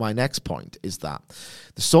leads me to my next point, is that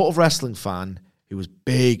the sort of wrestling fan who was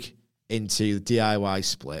big into the DIY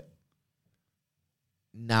split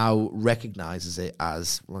now recognizes it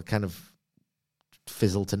as, well, kind of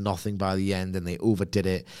fizzled to nothing by the end, and they overdid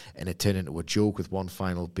it, and it turned into a joke with one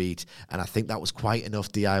final beat. And I think that was quite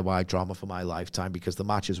enough DIY drama for my lifetime, because the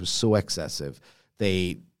matches were so excessive.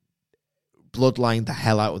 They bloodlined the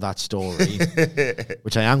hell out of that story,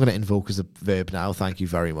 which I am going to invoke as a verb now. Thank you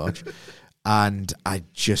very much. And I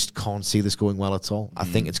just can't see this going well at all. I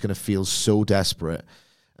think it's going to feel so desperate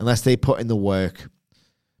unless they put in the work.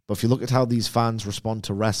 But if you look at how these fans respond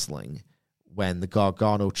to wrestling, when the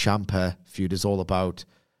Gargano-Ciampa feud is all about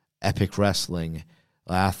epic wrestling,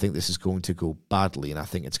 I think this is going to go badly, and I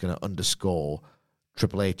think it's going to underscore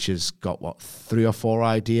Triple H has got, 3 or 4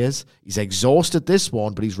 ideas? He's exhausted this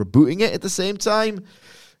one, but he's rebooting it at the same time.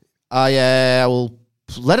 I will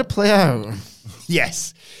let it play out.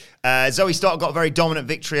 Yes. Zoe Stark got a very dominant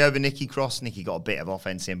victory over Nikki Cross. Nikki got a bit of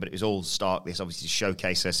offense in, but it was all Stark. This obviously to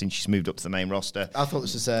showcase her since she's moved up to the main roster. I thought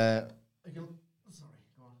this was...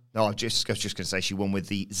 No, I was just going to say she won with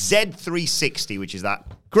the Z360, which is that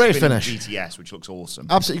great spinning finish. GTS, which looks awesome.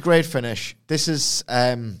 Absolutely great finish. This is,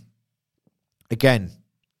 again,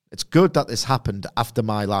 it's good that this happened after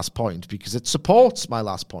my last point because it supports my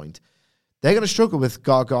last point. They're going to struggle with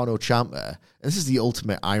Gargano Ciampa. And this is the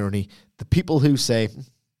ultimate irony. The people who say,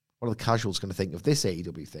 what are the casuals going to think of this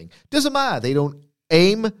AEW thing? Doesn't matter. They don't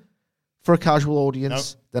aim for a casual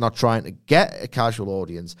audience. Nope. They're not trying to get a casual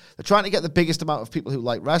audience. They're trying to get the biggest amount of people who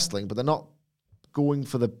like wrestling, but they're not going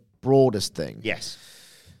for the broadest thing. Yes.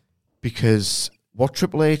 Because what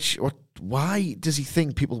Triple H, why does he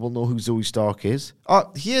think people will know who Zoe Stark is?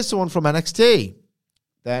 Oh, here's someone from NXT.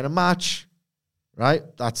 They're in a match. Right?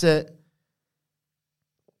 That's it.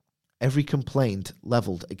 Every complaint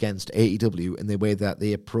leveled against AEW in the way that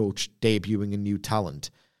they approach debuting a new talent.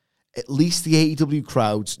 At least the AEW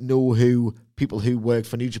crowds know who people who work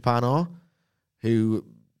for New Japan are, who,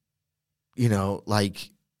 like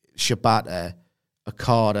Shibata,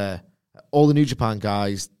 Okada, all the New Japan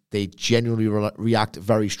guys, they genuinely react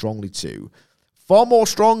very strongly to. Far more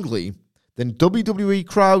strongly than WWE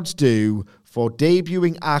crowds do for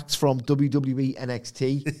debuting acts from WWE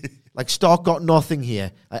NXT. Like, Stark got nothing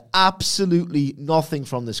here. Absolutely nothing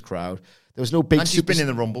from this crowd. There was no big... And she's been in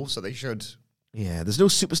the Rumble, so they should... Yeah, there's no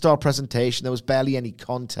superstar presentation. There was barely any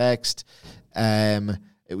context. It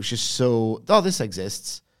was just so... Oh, this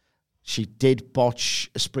exists. She did botch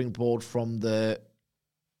a springboard from the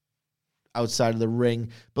outside of the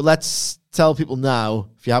ring. But let's tell people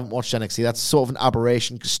now, if you haven't watched NXT, that's sort of an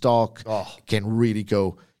aberration because Stark can really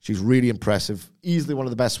go. She's really impressive. Easily one of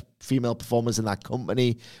the best female performers in that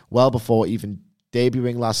company. Well before even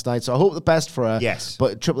debuting last night. So I hope the best for her. Yes.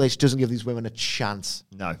 But Triple H doesn't give these women a chance.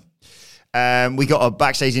 No. We got a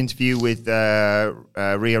backstage interview with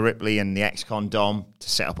Rhea Ripley and the ex-con Dom to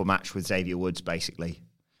set up a match with Xavier Woods, basically.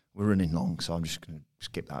 We're running long, so I'm just going to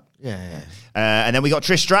skip that. Yeah. And then we got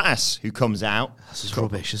Trish Stratus, who comes out. This is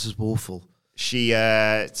rubbish. This is woeful. She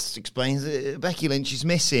explains that Becky Lynch is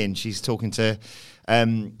missing. She's talking to,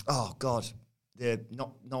 not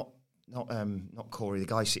Corey, the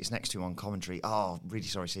guy who sits next to him on commentary. Oh, really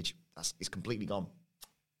sorry, Sid. It's completely gone.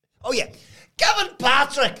 Oh, yeah. Kevin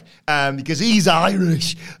Patrick. Because he's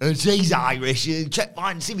Irish and she's Irish. Check,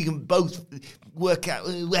 find, see if we can both work out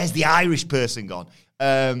where's the Irish person gone.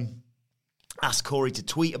 Ask Corey to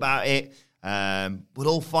tweet about it. We'll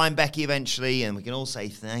all find Becky eventually, and we can all say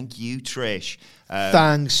thank you, Trish.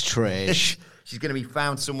 Thanks, Trish. She's going to be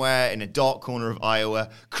found somewhere in a dark corner of Iowa,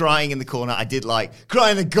 crying in the corner. I did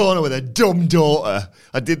crying in the corner with a dumb daughter.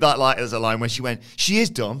 I did that as a line where she went, she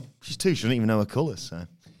is dumb. She's 2. She doesn't even know her colours. So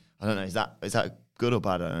I don't know. Is that good or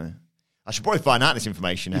bad? I don't know. I should probably find out this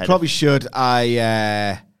information. You probably should.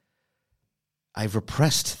 I've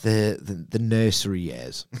repressed the nursery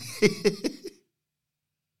years.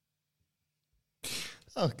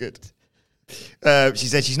 Oh, good. She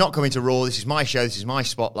said she's not coming to Raw. This is my show. This is my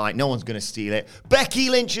spotlight. No one's going to steal it. Becky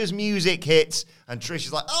Lynch's music hits, and Trish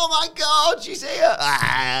is like, "Oh my God, she's here!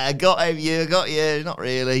 I got you. Not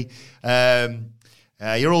really.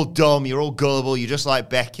 You're all dumb. You're all gullible. You're just like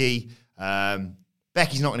Becky.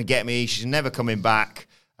 Becky's not going to get me. She's never coming back."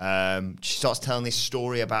 She starts telling this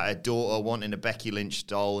story about her daughter wanting a Becky Lynch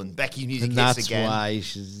doll, and Becky's music hits again. That's why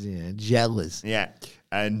she's jealous. Yeah.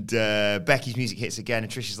 And Becky's music hits again,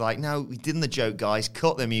 and Trish is like, no, we didn't the joke, guys.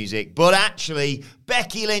 Cut the music. But actually,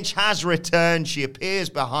 Becky Lynch has returned. She appears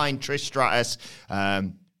behind Trish Stratus,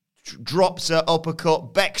 drops her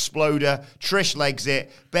uppercut, Beck-sploder. Trish legs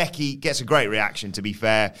it. Becky gets a great reaction, to be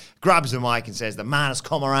fair. Grabs the mic and says, the man has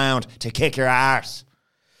come around to kick her ass.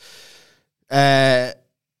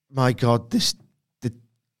 My God, the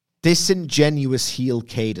disingenuous heel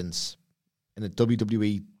cadence in a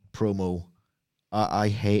WWE promo, I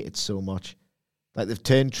hate it so much. Like, they've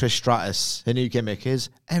turned Trish Stratus, her new gimmick is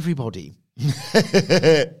everybody.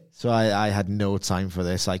 So I had no time for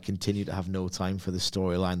this. I continue to have no time for this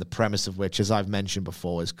storyline, the premise of which, as I've mentioned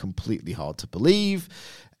before, is completely hard to believe.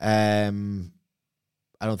 I don't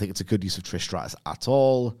think it's a good use of Trish Stratus at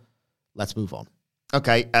all. Let's move on.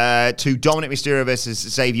 Okay, to Dominic Mysterio versus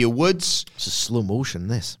Xavier Woods. It's a slow motion,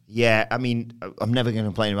 this. Yeah, I mean, I'm never going to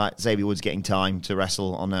complain about Xavier Woods getting time to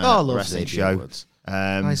wrestle on a wrestling Xavier show. Woods.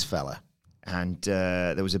 Nice fella. And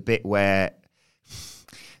there was a bit where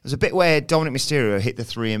Dominic Mysterio hit the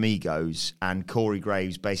Three Amigos, and Corey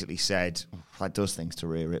Graves basically said, that does things to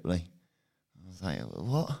Rhea Ripley. I was like,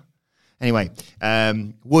 what? Anyway,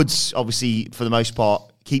 Woods, obviously, for the most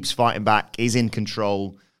part, keeps fighting back, is in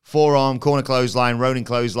control. Forearm, corner clothesline, rolling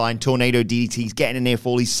clothesline, tornado DDTs, getting a near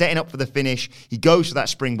fall. He's setting up for the finish. He goes for that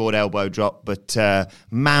springboard elbow drop, but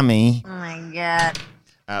Mammy Oh, my God.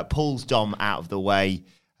 pulls Dom out of the way.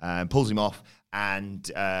 pulls him off, and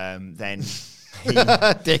then he,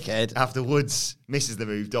 dickhead, afterwards misses the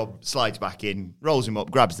move. Dom slides back in, rolls him up,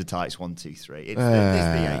 grabs the tights. 1, 2, 3. It's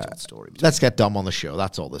the age-old story. Let's get Dom on the show.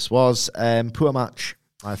 That's all this was. Poor match,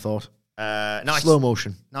 I thought. Nice slow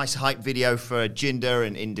motion. Nice hype video for Jinder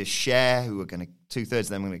and Indus Sher, who are going to 2/3 of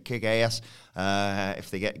them are going to kick ass if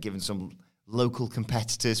they get given some local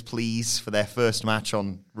competitors, please, for their first match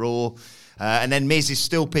on Raw. And then Miz is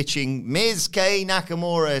still pitching Miz K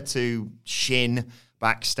Nakamura to Shin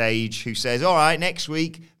backstage, who says, all right, next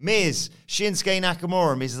week, Miz, Shinsuke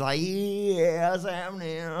Nakamura. Miz is like, yeah, what's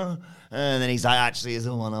happening? And then he's like, actually, it's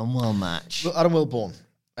a one-on-one match. Look, Adam Wilborn,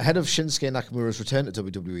 ahead of Shinsuke Nakamura's return to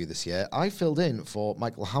WWE this year, I filled in for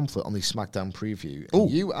Michael Hamflett on the SmackDown preview. And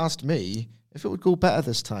you asked me if it would go better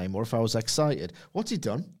this time or if I was excited. What's he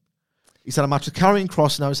done? He's had a match with Karrion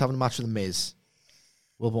Kross, now he's having a match with The Miz.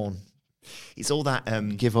 Wilborn. It's all that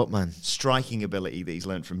give up, man. Striking ability that he's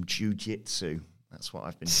learned from jiu-jitsu. That's what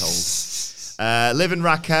I've been told. Liv and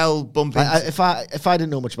Raquel bumping. If I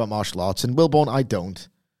didn't know much about martial arts, and Wilborn, I don't,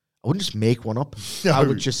 I wouldn't just make one up. No. I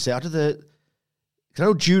would just say, because I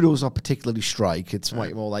know judo's not particularly strike. It's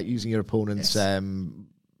more like using your opponent's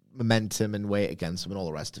momentum and weight against them and all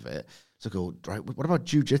the rest of it. So go, right, what about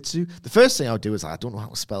jiu-jitsu? The first thing I would do is, I don't know how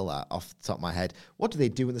to spell that off the top of my head. What do they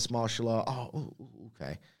do in this martial art? Oh,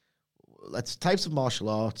 okay. Types of martial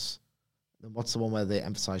arts. Then what's the one where they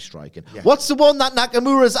emphasize striking? Yeah. What's the one that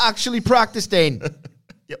Nakamura's actually practiced in?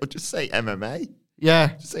 Yeah, or just say MMA. Yeah.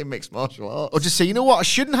 Just say mixed martial arts. Or just say, you know what, I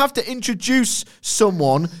shouldn't have to introduce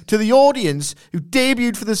someone to the audience who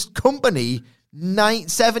debuted for this company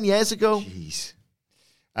 7 years ago. Jeez.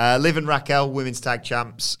 Liv and Raquel, women's tag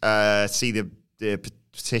champs, see the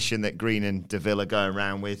petition that Green and DeVille are going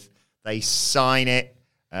around with. They sign it.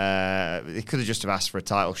 They could have just have asked for a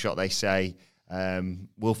title shot, they say.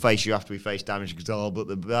 We'll face you after we face Damage Control, but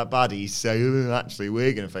the baddies say, actually,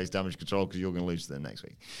 we're going to face Damage Control because you're going to lose to them next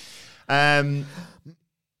week. Anything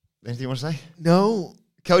you want to say? No.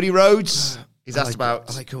 Cody Rhodes. He's asked about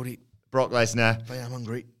I like Cody. Brock Lesnar. I am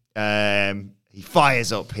hungry. He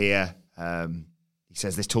fires up here. He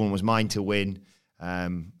says this tournament was mine to win.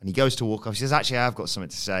 And he goes to walk off. He says, actually, I've got something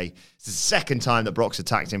to say. It's the second time that Brock's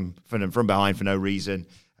attacked him from behind for no reason.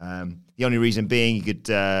 The only reason being he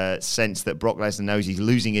could sense that Brock Lesnar knows he's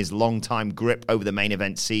losing his long-time grip over the main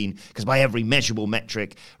event scene because by every measurable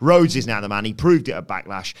metric, Rhodes is now the man. He proved it at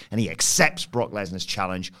Backlash, and he accepts Brock Lesnar's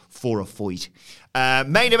challenge for a fight.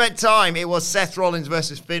 Main event time. It was Seth Rollins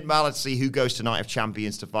versus Finn Balor to see who goes to Night of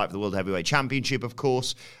Champions to fight for the World Heavyweight Championship, of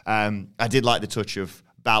course. I did like the touch of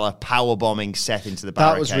Balor powerbombing Seth into the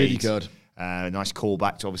barricade. That was really good. Nice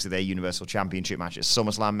callback to obviously their Universal Championship match at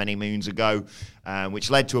SummerSlam many moons ago, which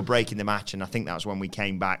led to a break in the match, and I think that was when we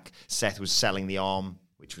came back. Seth was selling the arm,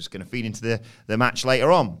 which was going to feed into the match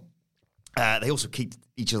later on. They also kicked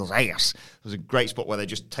each other's ass. There was a great spot where they're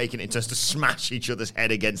just taking it just to smash each other's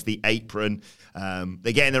head against the apron.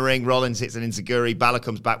 They get in the ring, Rollins hits an enziguri, Balor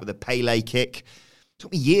comes back with a Pele kick.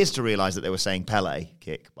 Took me years to realise that they were saying Pele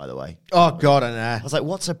kick, by the way. Oh, God, I know. I was like,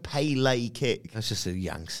 what's a Pele kick? That's just a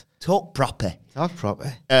Yanks. Talk proper. Talk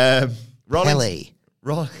proper.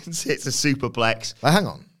 Rollins hits a superplex. Hang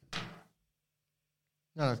on.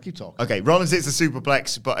 No, keep talking. Okay, Rollins hits a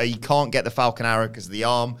superplex, but he can't get the Falcon Arrow because of the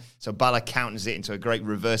arm. So Balor counters it into a great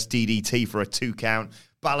reverse DDT for a 2 count.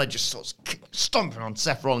 Balor just starts stomping on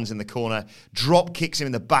Seth Rollins in the corner, drop kicks him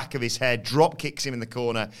in the back of his head, drop kicks him in the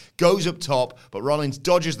corner, goes up top, but Rollins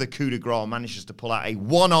dodges the coup de grace and manages to pull out a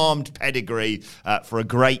one-armed pedigree for a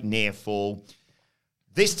great near fall.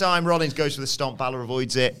 This time, Rollins goes for the stomp, Balor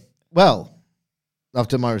avoids it. Well, I've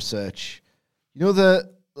done my research. You know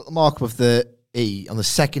the markup of the E on the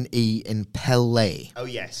second E in Pele? Oh,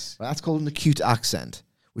 yes. Well, that's called an acute accent,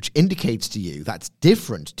 which indicates to you that's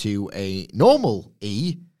different to a normal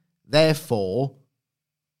E. Therefore,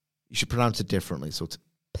 you should pronounce it differently. So it's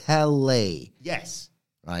Pele. Yes.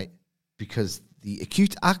 Right? Because the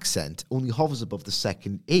acute accent only hovers above the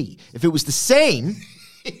second E. If it was the same...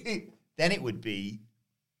 then it would be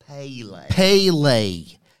Pele. Pele.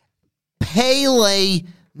 Pele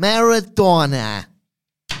Maradona.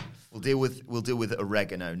 We'll deal with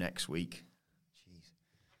oregano next week.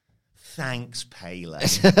 Thanks, Pele.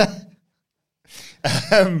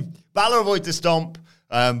 Balor avoids the stomp,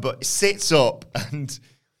 but sits up. And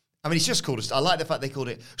I mean, it's just called I like the fact they called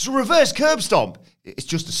it. It's a reverse curb stomp. It's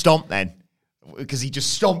just a stomp then, because he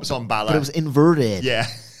just stomps on Balor. But it was inverted. Yeah.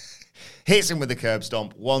 Hits him with the curb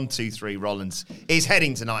stomp. 1, 2, 3. Rollins is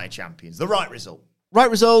heading to Night of Champions. The right result. Right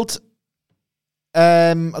result.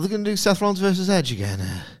 Are they going to do Seth Rollins versus Edge again?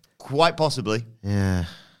 Quite possibly. Yeah.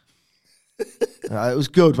 It was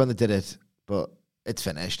good when they did it, but It's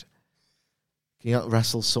finished. Can you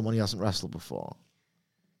wrestle someone he hasn't wrestled before?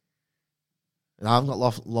 And I haven't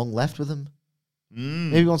got long left with him.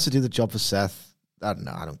 Maybe he wants to do the job for Seth. I don't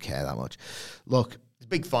know. I don't care that much. Look. It's a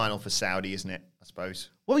big final for Saudi, isn't it? I suppose.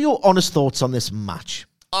 What are your honest thoughts on this match?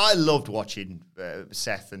 I loved watching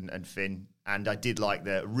Seth and Finn, and I did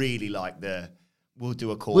really like the, we'll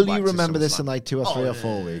do a call. Will you remember this in like 2 or 3 or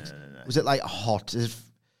 4 weeks? No. Was it like hot?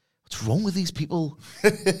 What's wrong with these people?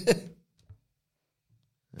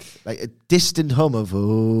 Like a distant hum of,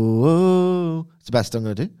 oh, it's the best I'm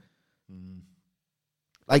going to do.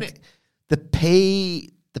 Like the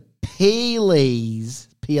PLEs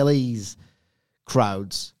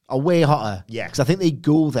crowds are way hotter. Yeah. Because I think they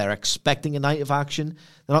go there expecting a night of action.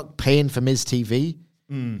 They're not paying for Miz TV.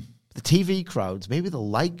 The TV crowds, maybe they'll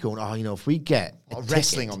like going, if we get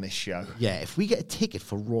wrestling on this show. Yeah, if we get a ticket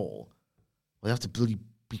for Raw, we have to bloody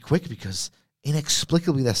be quick because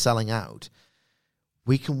inexplicably they're selling out.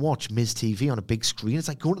 We can watch Miz TV on a big screen. It's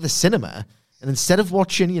like going to the cinema, and instead of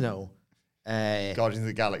watching, Guardians of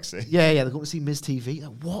the Galaxy. Yeah, they're going to see Miz TV.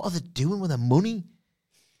 Like, what are they doing with their money?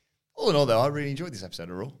 All in all, though, I really enjoyed this episode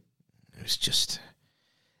of Raw. It was just,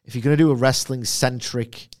 if you're going to do a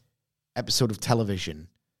wrestling-centric episode of television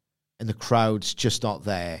and the crowd's just not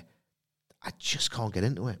there, I just can't get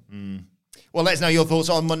into it. Well, let us know your thoughts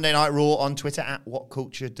on Monday Night Raw on Twitter at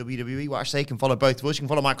WhatCultureWWE. What I say, you can follow both of us. You can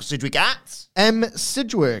follow Michael Sidgwick at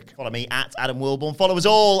Sidgwick. Follow me at Adam Wilborn. Follow us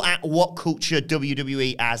all at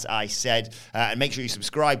WhatCultureWWE, as I said. And make sure you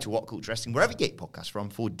subscribe to What Culture Wrestling, wherever you get your podcasts from,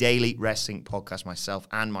 for daily wrestling podcasts. Myself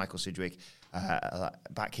and Michael Sidgwick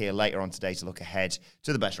back here later on today to look ahead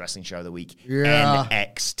to the best wrestling show of the week,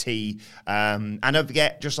 NXT. And don't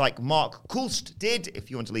forget, just like Mark Kulst did,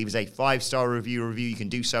 if you want to leave us a 5-star review, you can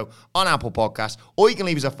do so on Apple Podcasts, or you can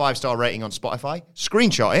leave us a 5-star rating on Spotify,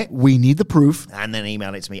 screenshot it. We need the proof. And then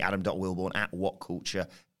email it to me, adam.wilborn at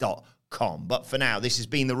whatculture.com. But for now, this has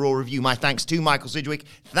been the Raw Review. My thanks to Michael Sidgwick.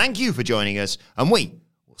 Thank you for joining us, and we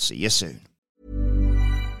will see you soon.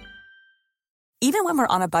 Even when we're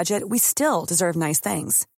on a budget, we still deserve nice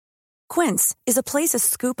things. Quince is a place to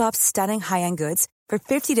scoop up stunning high-end goods for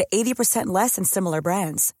 50 to 80% less than similar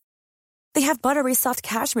brands. They have buttery soft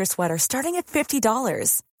cashmere sweaters starting at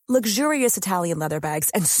 $50, luxurious Italian leather bags,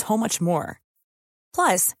 and so much more.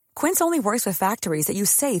 Plus, Quince only works with factories that use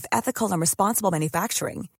safe, ethical, and responsible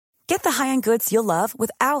manufacturing. Get the high-end goods you'll love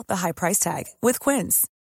without the high price tag with Quince.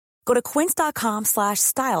 Go to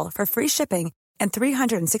quince.com/style for free shipping and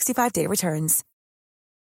 365-day returns.